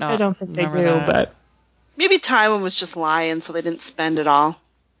 they might not. I don't think they do, that. but Maybe Tywin was just lying, so they didn't spend it all.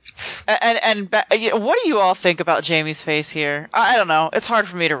 And what do you all think about Jaime's face here? I don't know. It's hard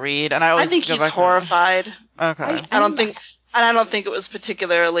for me to read, and I think he's horrified. Okay. I don't think it was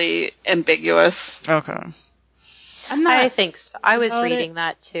particularly ambiguous. Okay. I think so. I was reading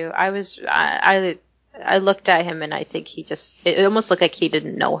that too. I looked at him and I think it almost looked like he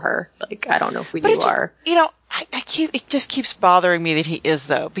didn't know her. Like, I don't know who you are. It just keeps bothering me that he is,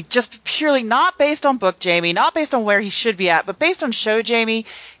 though. Just purely not based on book Jaime, not based on where he should be at, but based on show Jaime,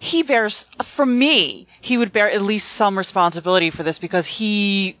 he would bear at least some responsibility for this because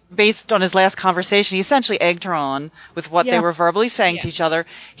he, based on his last conversation, he essentially egged her on with what they were verbally saying to each other.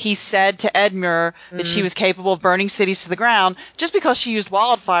 He said to Edmure that she was capable of burning cities to the ground. Just because she used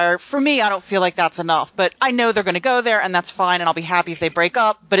wildfire, for me, I don't feel like that's enough. But I know they're going to go there, and that's fine, and I'll be happy if they break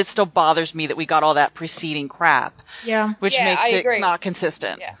up, but it still bothers me that we got all that preceding crap. Yeah. Which makes it not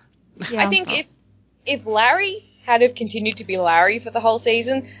consistent. Yeah. I think if Larry had have continued to be Larry for the whole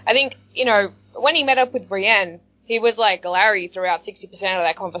season, I think, when he met up with Brienne, he was like Larry throughout 60% of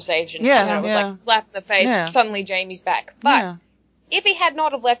that conversation. Yeah, and it was like slap in the face, suddenly Jaime's back. But if he had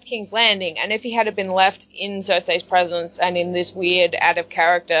not have left King's Landing, and if he had have been left in Cersei's presence and in this weird out of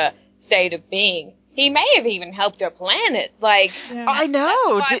character state of being, he may have even helped her plan it. Like, I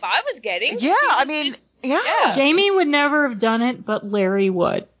know. That's the vibe I was getting. Yeah, I mean, Jaime would never have done it, but Larry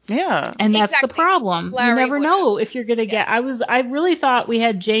would. Yeah. And that's the problem. Larry you never would. know if you're going to get. I really thought we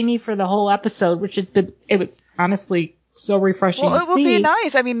had Jaime for the whole episode, it was honestly so refreshing to see. Well, it would be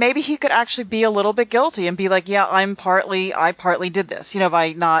nice. I mean, maybe he could actually be a little bit guilty and be like, yeah, I partly did this,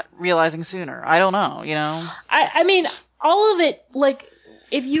 by not realizing sooner. I don't know, I mean, all of it, like,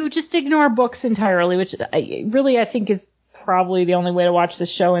 if you just ignore books entirely, which I think is probably the only way to watch the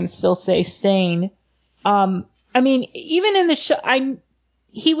show and still stay sane. I mean, even in the show,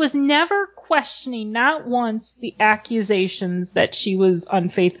 he was never questioning, not once, the accusations that she was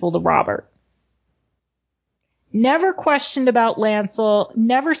unfaithful to Robert. Never questioned about Lancel,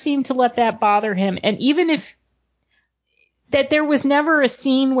 never seemed to let that bother him. And even if that there was never a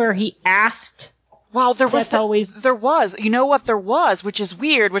scene where he asked. Well, there was. You know what there was, which is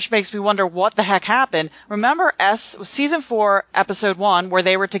weird, which makes me wonder what the heck happened. Remember season 4, episode 1, where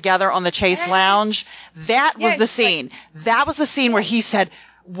they were together on the Chase Lounge? That was the scene. That was the scene where he said,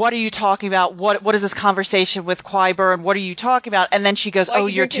 what are you talking about? What is this conversation with Qyburn? What are you talking about? And then she goes, oh,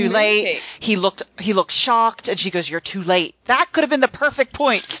 you're too late. He looked shocked, and she goes, you're too late. That could have been the perfect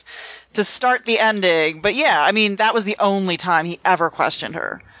point to start the ending. But yeah, I mean, that was the only time he ever questioned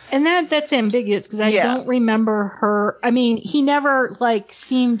her. And that's ambiguous because I don't remember her. I mean, he never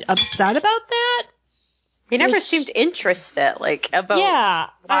seemed upset about that. He never seemed interested,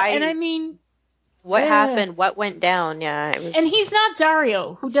 about why. What happened? What went down? Yeah, it was. And he's not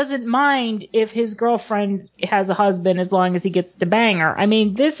Dario, who doesn't mind if his girlfriend has a husband as long as he gets to bang her. I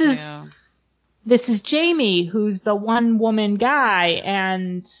mean, this is Jaime, who's the one woman guy,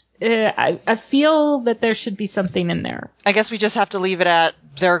 and I feel that there should be something in there. I guess we just have to leave it at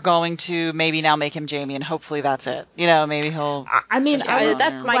they're going to maybe now make him Jaime, and hopefully that's it. Maybe he'll. I mean,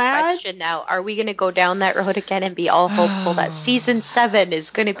 that's my question now. Are we going to go down that road again and be all hopeful that season 7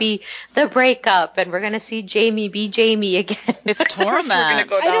 is going to be the breakup, and we're going to see Jaime be Jaime again? It's torment. We're going to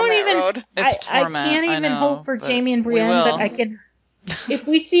go down that road. It's torment. I can't even hope for Jaime and Brienne, but I can.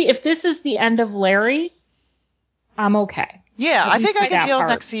 If this is the end of Larry, I'm okay. Yeah, I think I can deal with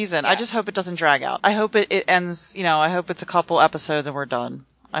next season. Yeah. I just hope it doesn't drag out. I hope it ends, I hope it's a couple episodes and we're done.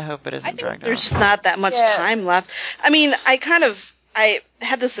 I hope it isn't dragged out. There's just not that much time left. I mean, I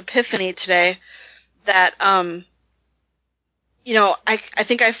had this epiphany today that, I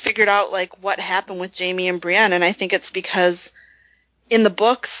think I figured out, what happened with Jaime and Brienne, and I think it's because in the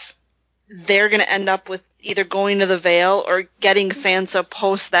books, they're going to end up with either going to the Vale or getting Sansa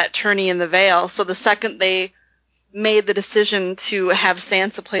post that tourney in the Vale. So the second they made the decision to have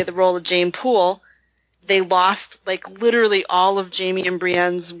Sansa play the role of Jane Poole, they lost literally all of Jaime and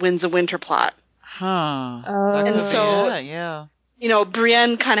Brienne's Winds of Winter plot. Huh. Oh. That could And be so- it, yeah. You know,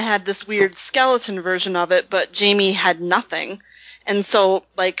 Brienne kind of had this weird skeleton version of it, but Jaime had nothing. And so,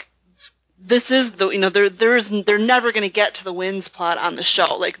 like, this is the, you know, they're never going to get to the Winds plot on the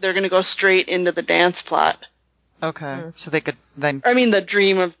show. Like, they're going to go straight into the dance plot. Okay. So they could then. I mean, the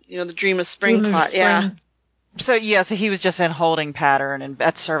dream of spring Dream of plot, Spring. yeah. So he was just in holding pattern and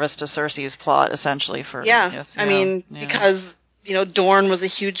at service to Cersei's plot, essentially. Yeah. Yes, I mean, yeah. because, you know, Dorne was a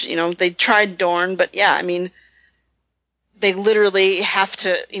huge, you know, they tried Dorne, but yeah, I mean, they literally have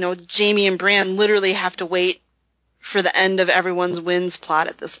to, you know, Jaime and Bran literally have to wait for the end of everyone's Winds plot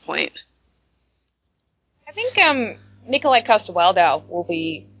at this point. I think Nikolai Coster-Waldau will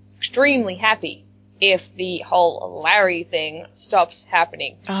be extremely happy if the whole Larry thing stops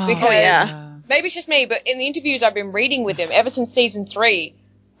happening. Oh, Because yeah. maybe it's just me, but in the interviews I've been reading with him ever since season 3,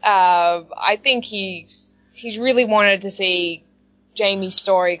 I think he's really wanted to see Jaime's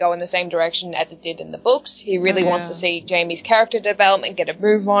story go in the same direction as it did in the books. He really wants to see Jaime's character development get a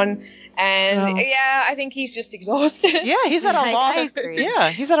move on. And yeah, I think he's just exhausted. Yeah, he's at a I loss. agree. Yeah,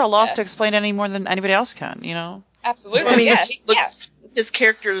 he's at a loss to explain any more than anybody else can. You know. Absolutely. I mean, yeah. his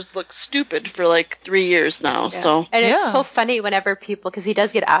characters look stupid for like 3 years now, so. And Yeah. it's so funny whenever people, because he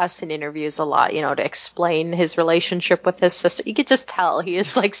does get asked in interviews a lot, you know, to explain his relationship with his sister. You could just tell he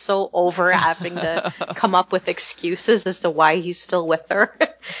is like so over having to come up with excuses as to why he's still with her.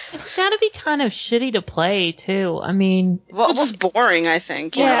 It's got to be kind of shitty to play too. I mean, Well, just boring, I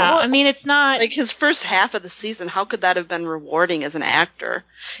think. you yeah. know? I mean, it's not Like his first half of the season, how could that have been rewarding as an actor?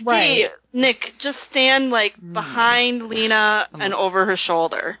 right. Hey, Nick, just stand like behind Lena and over her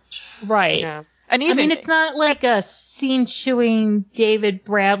shoulder. Right. Yeah. And I even mean, it's not like a scene chewing David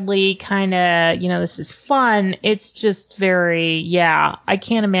Bradley kind of, you know, this is fun. It's just very, yeah. I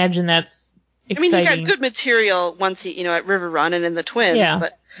can't imagine that's I mean, exciting. he got good material once he, you know, at River Run and in the Twins, Yeah.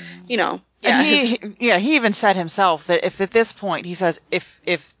 but, you know, And yeah, he even said himself that if at this point he says if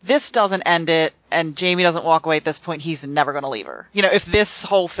this doesn't end it and Jaime doesn't walk away at this point, he's never going to leave her. You know, if this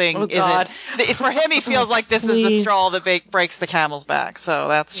whole thing God. isn't for him, he feels like this is the Please. straw that breaks the camel's back. So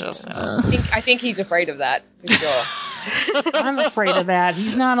that's just I think he's afraid of that, for sure. I'm afraid of that.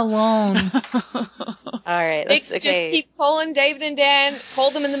 He's not alone. All right, Nick, let's just okay. keep calling David and Dan,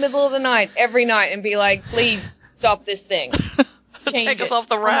 call them in the middle of the night, every night, and be like, please stop this thing. Change take us it. off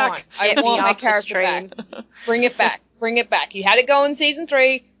the Come rack. on. I Get me want my off this character train. back. Bring it back. Bring it back. You had it go in season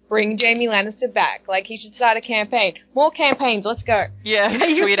 3. Bring Jaime Lannister back. Like, he should start a campaign. More campaigns. Let's go. Yeah, You're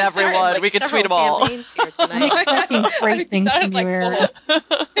tweet starting, everyone. like, We can tweet them several all. campaigns here I'm tonight. expecting great I've things from started, you, like,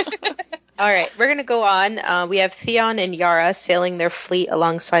 Eric. All right, we're going to go on. We have Theon and Yara sailing their fleet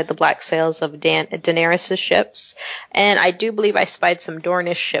alongside the black sails of Daenerys' ships. And I do believe I spied some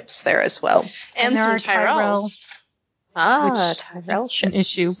Dornish ships there as well. and there some are Tyrell. Tyrells. Ah, Which Tyrell is ships. an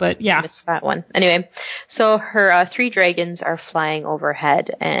issue, but yeah. Missed that one. Anyway, so her 3 dragons are flying overhead,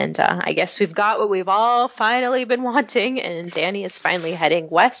 and I guess we've got what we've all finally been wanting, and Dany is finally heading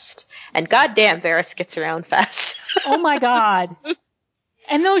west, and goddamn, Varys gets around fast. Oh my god.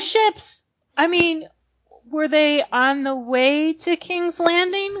 And those ships, I mean, were they on the way to King's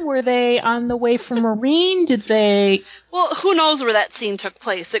Landing? Were they on the way from Marine? Did they... Well, who knows where that scene took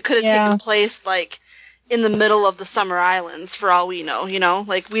place? It could have Yeah. taken place, like, in the middle of the Summer Islands, for all we know, you know?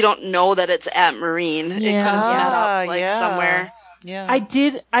 Like, we don't know that it's at Marine. It could Yeah. have met Ah, up, like, yeah. somewhere. Yeah.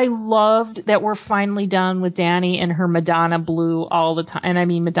 I loved that we're finally done with Dany and her Madonna blue all the time. And I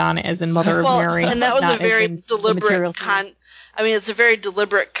mean Madonna as in Mother of Well, Mary. and that was not a as very in the material deliberate it's a very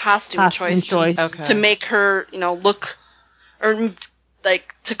deliberate costume choice Okay. to make her, you know, look, or,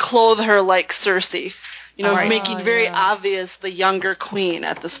 like, to clothe her like Cersei. You know, Right. making very obvious the younger queen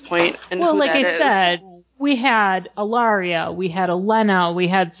at this point and Well, who like that I is. said, we had Ilaria, we had Olenna, we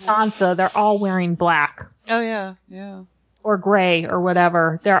had Sansa. They're all wearing black Oh yeah, yeah. or gray or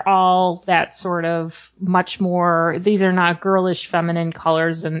whatever. They're all that sort of much more. These are not girlish, feminine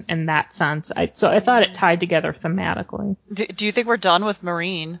colors in that sense. So I thought it tied together thematically. Do you think we're done with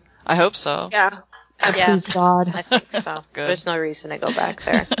Marine? I hope so. Yeah. Yeah. Please God. I think so. Good. There's no reason to go back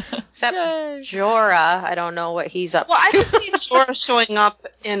there. Except Yay. Jorah, I don't know what he's up Well, I to. could see Jorah showing up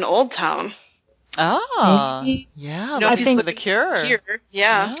in Old Town. Ah, Maybe. yeah. You know, I if he's think- for the cure. Here.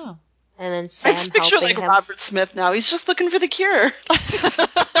 Yeah. Yeah. And then I Sam just picture helping like him. Robert Smith now. He's just looking for the cure.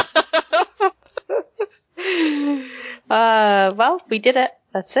 Well, we did it.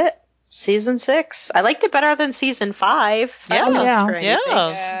 That's it. Season 6. I liked it better than season 5. Yeah. Yeah.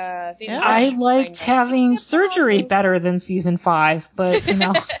 Yes. Season Yeah. I five. liked having surgery better than season 5, but you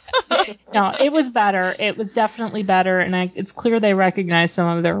know, no, it was better. It was definitely better, and it's clear they recognize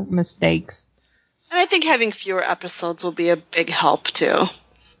some of their mistakes. And I think having fewer episodes will be a big help too.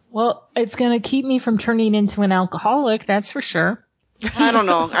 Well, it's going to keep me from turning into an alcoholic, that's for sure. I don't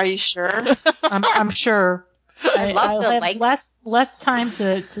know. Are you sure? I'm sure. I'll have less time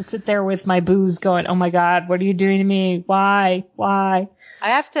to sit there with my booze going, oh my God, what are you doing to me? Why? I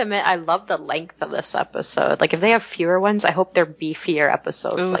have to admit, I love the length of this episode. Like, if they have fewer ones, I hope they're beefier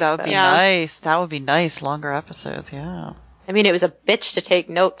episodes. Ooh, like that would be nice. That would be nice. Longer episodes, yeah. I mean, it was a bitch to take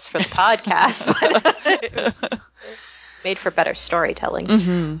notes for the podcast, but it was made for better storytelling.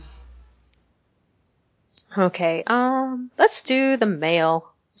 Mm-hmm. Okay, let's do the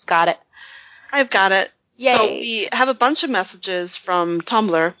mail. Who's got it? I've got it. Yay. So we have a bunch of messages from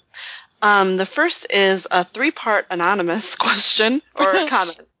Tumblr. The first is a 3-part anonymous question or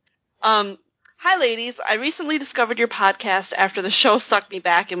comment. Hi, ladies. I recently discovered your podcast after the show sucked me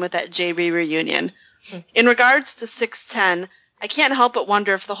back in with that JB reunion. In regards to 610, I can't help but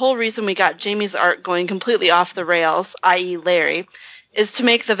wonder if the whole reason we got Jamie's arc going completely off the rails, i.e. Larry, is to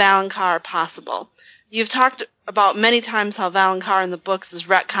make the Valonqar possible. You've talked about many times how Valonqar in the books'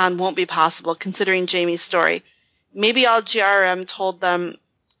 retcon won't be possible considering Jamie's story. Maybe all GRM told them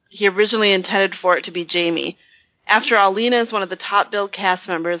he originally intended for it to be Jamie. After all, Lena is one of the top billed cast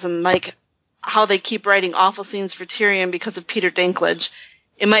members, and like how they keep writing awful scenes for Tyrion because of Peter Dinklage,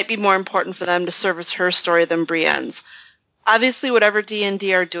 it might be more important for them to service her story than Brienne's. Obviously, whatever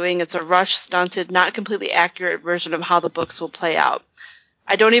D&D are doing, it's a rushed, stunted, not completely accurate version of how the books will play out.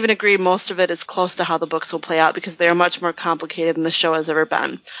 I don't even agree most of it is close to how the books will play out because they are much more complicated than the show has ever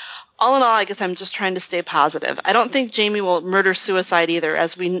been. All in all, I guess I'm just trying to stay positive. I don't think Jamie will murder-suicide either,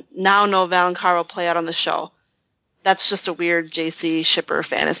 as we now know Valonqar will play out on the show. That's just a weird JC shipper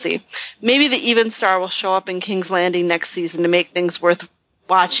fantasy. Maybe the Evenstar will show up in King's Landing next season to make things worth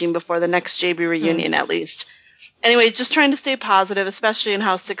watching before the next JB reunion, at least. Anyway, just trying to stay positive, especially in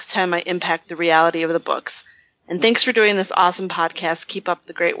how 610 might impact the reality of the books. And thanks for doing this awesome podcast. Keep up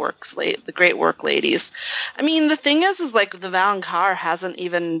the great work, ladies. I mean, the thing is like the Valonqar hasn't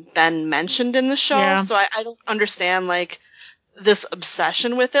even been mentioned in the show, so I don't understand like this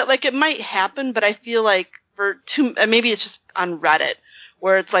obsession with it. Like it might happen, but I feel like maybe it's just on Reddit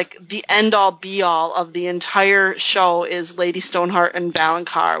where it's like the end all be all of the entire show is Lady Stoneheart and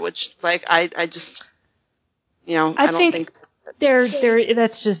Valonqar, which like I just I don't think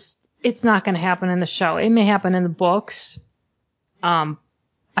that's just. It's not going to happen in the show. It may happen in the books. I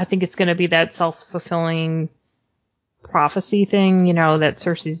think it's going to be that self-fulfilling prophecy thing, that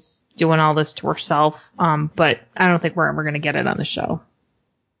Cersei's doing all this to herself. But I don't think we're ever going to get it on the show.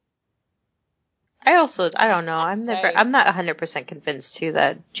 I don't know. I'm not 100% convinced too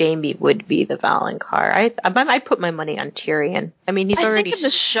that Jamie would be the Valonqar. I put my money on Tyrion. I mean, he's already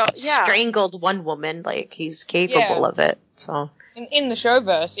strangled one woman. Like he's capable of it. So in the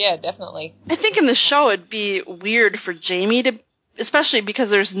showverse, yeah, definitely. I think in the show it'd be weird for Jamie to, especially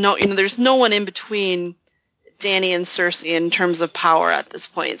because there's no one in between Dany and Cersei in terms of power at this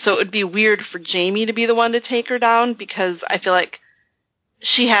point. So it would be weird for Jamie to be the one to take her down because I feel like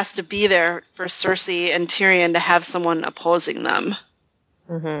she has to be there for Cersei and Tyrion to have someone opposing them.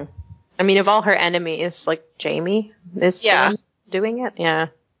 Mm-hmm. I mean, of all her enemies, like Jamie is doing it. Yeah.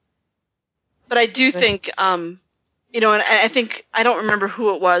 But I do think, and I think, I don't remember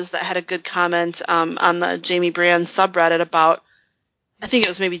who it was that had a good comment on the Jamie Brienne subreddit about, I think it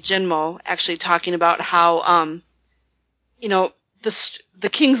was maybe Jinmo actually talking about how, the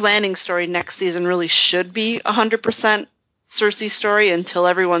King's Landing story next season really should be 100% Cersei story until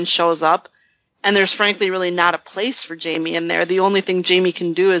everyone shows up. And there's frankly really not a place for Jamie in there. The only thing Jamie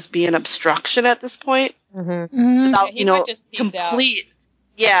can do is be an obstruction at this point. Mm-hmm. Without,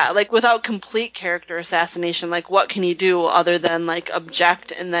 without complete character assassination, like what can he do other than like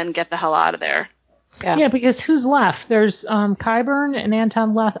object and then get the hell out of there? Yeah, because who's left? There's Qyburn and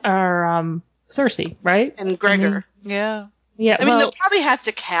Anton left are Cersei, right? And Gregor. Yeah. Yeah, I mean, they'll probably have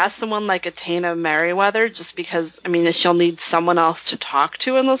to cast someone like Athena Merriweather just because, she'll need someone else to talk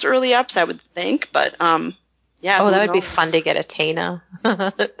to in those early eps, I would think. But, yeah. Oh, that would be fun to get Athena. I would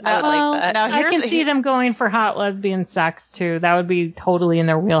like that. Now, I can see them going for hot lesbian sex, too. That would be totally in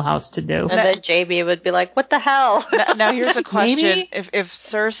their wheelhouse to do. And then JB would be like, what the hell? Now, here's a question. If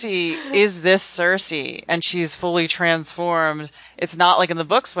Cersei is this Cersei and she's fully transformed, it's not like in the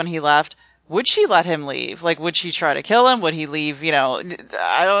books when he left. Would she let him leave? Like, would she try to kill him? Would he leave? I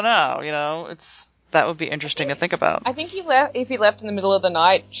don't know. That would be interesting to think about. I think he left. If he left in the middle of the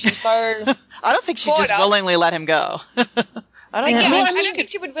night, she's so. I don't think she'd just willingly let him go. I don't think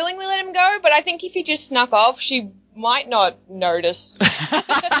she would willingly let him go, but I think if he just snuck off, she might not notice.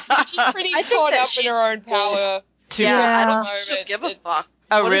 She's pretty caught up in her own power. I don't think she'll give a fuck.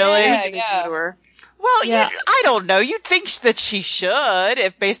 Oh, really? Yeah. Well, Yeah. I don't know. You'd think that she should,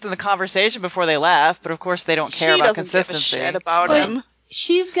 if based on the conversation before they left, but of course they don't care She about doesn't give a consistency. shit about But him.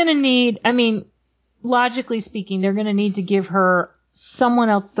 she's going to need, I mean, logically speaking, they're going to need to give her someone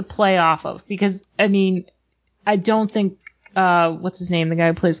else to play off of. Because, I mean, I don't think, what's his name? The guy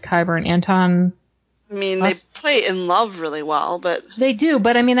who plays Qyburn, Anton. I mean, they play in love really well, but They do,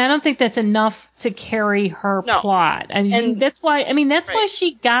 but I mean, I don't think that's enough to carry her No. plot. I mean, And- that's why Right.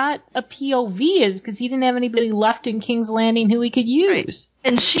 she got a POV, is because he didn't have anybody left in King's Landing who he could use.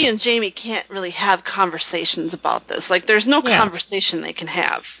 and she and Jamie can't really have conversations about this. Like, there's no Yeah. conversation they can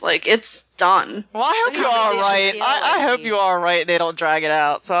have. Like, it's done. Well, I hope you are right. I hope you are right and they don't drag it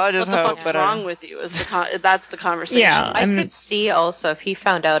out, so I just What the hope. fuck's wrong with you? Is that's the conversation. Yeah. I could see also if he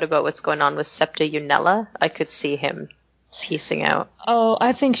found out about what's going on with Septa Unella, I could see him piecing out. Oh,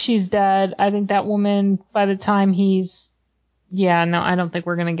 I think she's dead. I think that woman, by the time he's... Yeah, no, I don't think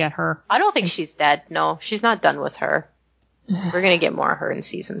we're going to get her. I don't think she's dead. No, she's not done with her. We're going to get more of her in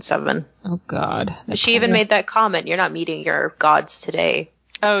season 7. Oh, God. She even made that comment, you're not meeting your gods today.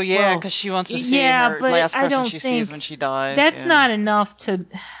 Oh, yeah, Well, because she wants to see yeah, her but last I person don't she think sees when she dies. That's yeah. not enough to...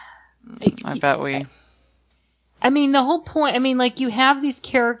 I bet we... I mean, the whole point, I mean, like, you have these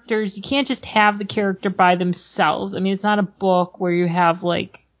characters, you can't just have the character by themselves. I mean, it's not a book where you have,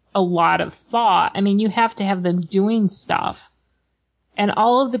 like, a lot of thought. I mean, you have to have them doing stuff. And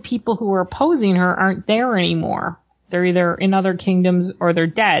all of the people who are opposing her aren't there anymore. They're either in other kingdoms or they're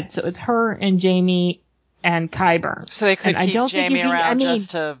dead. So it's her and Jamie and Qyburn. So they could And I keep don't think Jamie you can- around I mean,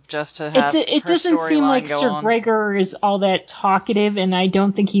 just to have it her doesn't seem storyline like go Sir on. Gregor is all that talkative, and I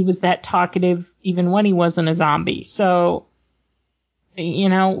don't think he was that talkative even when he wasn't a zombie. So, you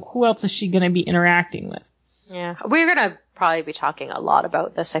know, who else is she going to be interacting with? Yeah. We're going to probably be talking a lot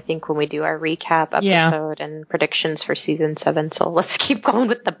about this, I think, when we do our recap Yeah. episode and predictions for season 7. So let's keep going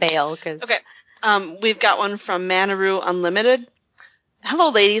with the bail. Okay. We've got one from Manaru Unlimited.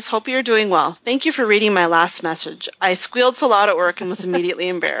 Hello, ladies. Hope you're doing well. Thank you for reading my last message. I squealed so loud at work and was immediately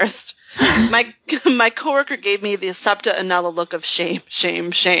embarrassed. My coworker gave me the Septa Anella look of shame.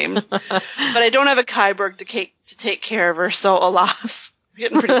 But I don't have a Qyburn to take care of her, so alas. We're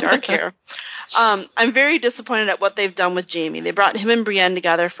getting pretty dark here. I'm very disappointed at what they've done with Jamie. They brought him and Brienne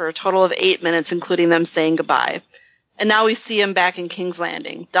together for a total of 8 minutes, including them saying goodbye. And now we see him back in King's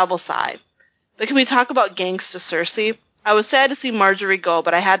Landing. Double sigh. But can we talk about gangsta Cersei? I was sad to see Marjorie go,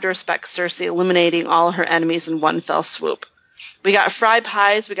 but I had to respect Cersei eliminating all her enemies in one fell swoop. We got fried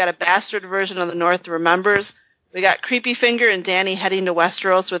pies, we got a bastard version of the North that remembers, we got Creepy Finger and Dany heading to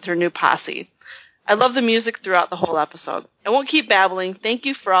Westeros with her new posse. I love the music throughout the whole episode. I won't keep babbling. Thank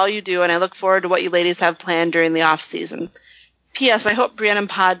you for all you do, and I look forward to what you ladies have planned during the off-season. P.S. I hope Brienne and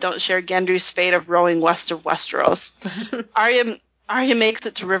Pod don't share Gendry's fate of rowing west of Westeros. Arya makes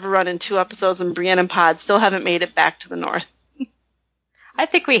it to River Run in 2 episodes, and Brienne and Pod still haven't made it back to the north. I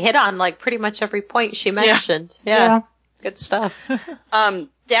think we hit on like pretty much every point she mentioned. Yeah. Good stuff. Daphne,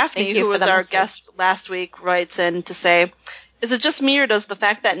 Thank you who for was the our message. guest last week, writes in to say, is it just me or does the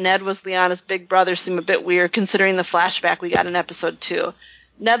fact that Ned was Lyanna's big brother seem a bit weird considering the flashback we got in episode 2?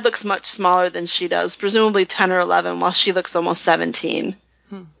 Ned looks much smaller than she does, presumably 10 or 11, while she looks almost 17.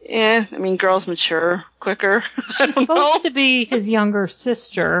 I mean, girls mature quicker. She's supposed to be his younger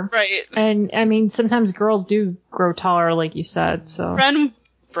sister. Right. And, I mean, sometimes girls do grow taller, like you said, so.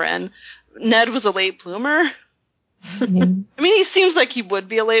 Bren, Ned was a late bloomer. I mean, I mean, he seems like he would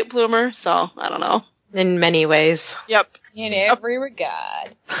be a late bloomer, so I don't know. In many ways. Yep. In every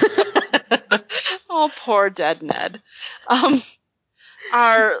regard. Oh, poor dead Ned.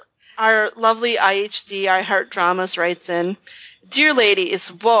 Our lovely IHD, I Heart Dramas, writes in, Dear ladies,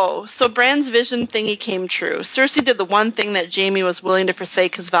 whoa, so Bran's vision thingy came true. Cersei did the one thing that Jaime was willing to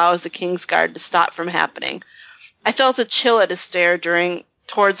forsake his vow as the Kingsguard to stop from happening. I felt a chill at his stare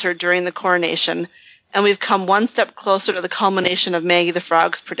towards her during the coronation, and we've come one step closer to the culmination of Maggie the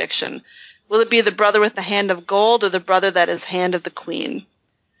Frog's prediction. Will it be the brother with the hand of gold or the brother that is hand of the queen?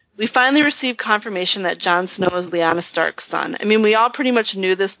 We finally received confirmation that Jon Snow is Lyanna Stark's son. I mean, we all pretty much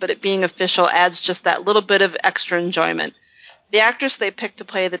knew this, but it being official adds just that little bit of extra enjoyment. The actress they picked to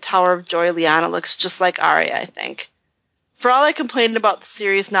play the Tower of Joy Lyanna looks just like Arya, I think. For all I complained about the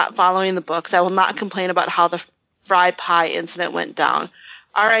series not following the books, I will not complain about how the fried pie incident went down.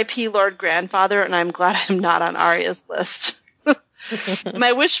 R.I.P. Lord Grandfather, and I'm glad I'm not on Arya's list.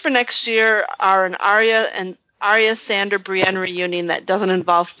 My wish for next year are an Arya, Sandor, Brienne reunion that doesn't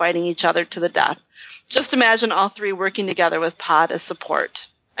involve fighting each other to the death. Just imagine all 3 working together with Pod as support.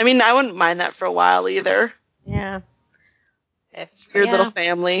 I mean, I wouldn't mind that for a while either. Yeah. Your little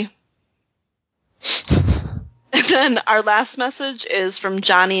family. And then our last message is from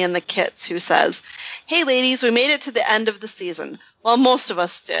Johnny and the Kits, who says, Hey ladies, we made it to the end of the season. Well, most of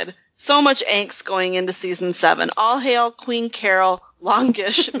us did. So much angst going into season 7. All hail Queen Carol.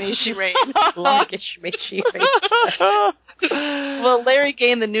 Longish may she reign. Longish may she reign. Will Larry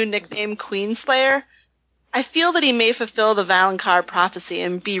gain the new nickname Queenslayer? I feel that he may fulfill the Valonqar prophecy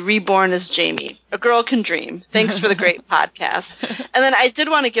and be reborn as Jamie. A girl can dream. Thanks for the great podcast. And then I did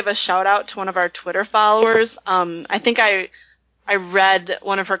want to give a shout out to one of our Twitter followers. I think I read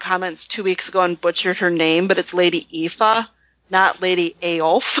one of her comments 2 weeks ago and butchered her name, but it's Lady Aoife, not Lady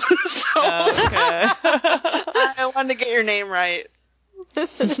Aolf. So Okay. I wanted to get your name right.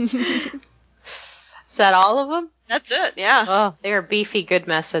 Is that all of them? That's it, yeah. Oh, they are beefy good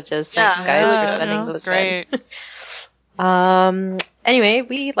messages. Yeah, Thanks, guys, really for good. sending That's those Great. in. Anyway,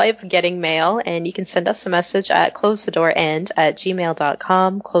 we love getting mail, and you can send us a message at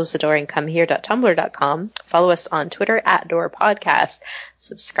closethedoorend@gmail.com, closethedoorandcomehere.tumblr.com. Follow us on Twitter @DoorPodcast.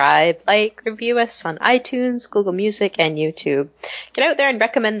 Subscribe, like, review us on iTunes, Google Music, and YouTube. Get out there and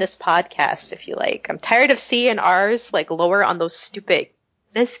recommend this podcast if you like. I'm tired of seeing ours lower on those stupid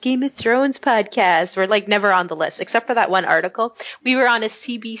Best Game of Thrones podcast. We're never on the list, except for that one article. We were on a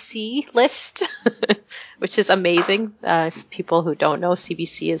CBC list, which is amazing. If people who don't know,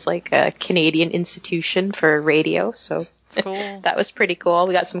 CBC is a Canadian institution for radio. So Cool. that was pretty cool.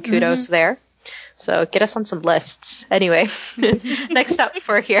 We got some kudos there. So get us on some lists. Anyway, next up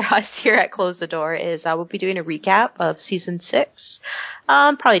for us here at Close the Door is we'll be doing a recap of Season 6.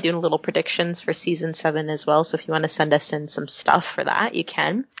 Probably doing a little predictions for Season 7 as well. So if you want to send us in some stuff for that, you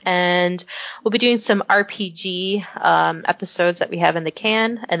can. And we'll be doing some RPG episodes that we have in the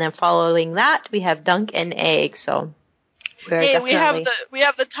can. And then following that, we have Dunk and Egg. So we're Hey, definitely... we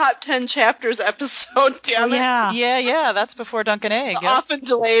have the top 10 chapters episode, damn it. Yeah. Yeah, that's before Dunkin' Egg. The Yep. often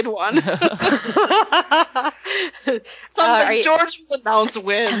delayed one. Are George will announce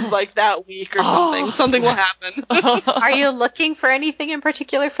wins that week or something. Something will happen. Are you looking for anything in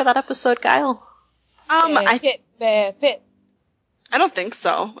particular for that episode, Kyle? Bear pit. I don't think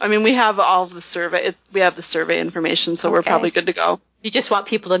so. I mean, we have all of the survey. We have the survey information, so we're Okay. probably good to go. You just want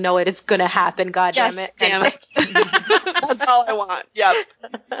people to know it's going to happen, God Yes, damn it. damn it. That's all I want. Yep.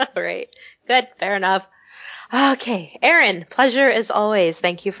 All right. Good. Fair enough. Okay. Aaron, pleasure as always.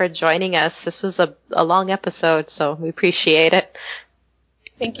 Thank you for joining us. This was a long episode, so we appreciate it.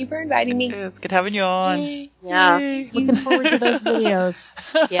 Thank you for inviting me. It's good having you on. Yeah. Yay. Looking forward to those videos.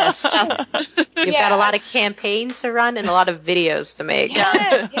 Yes. You've got a lot of campaigns to run and a lot of videos to make.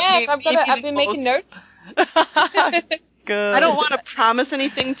 Yes, Maybe I've been making notes. Good. I don't want to promise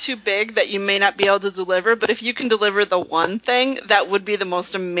anything too big that you may not be able to deliver, but if you can deliver the one thing, that would be the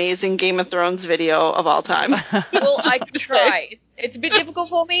most amazing Game of Thrones video of all time. Well, I can try. It's a bit difficult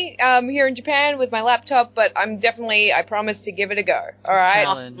for me here in Japan with my laptop, but I promise to give it a go. All right?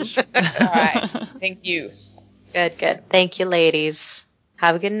 Challenge. All right. Thank you. Good. Thank you, ladies.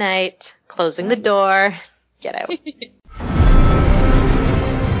 Have a good night. Closing the door. Get out.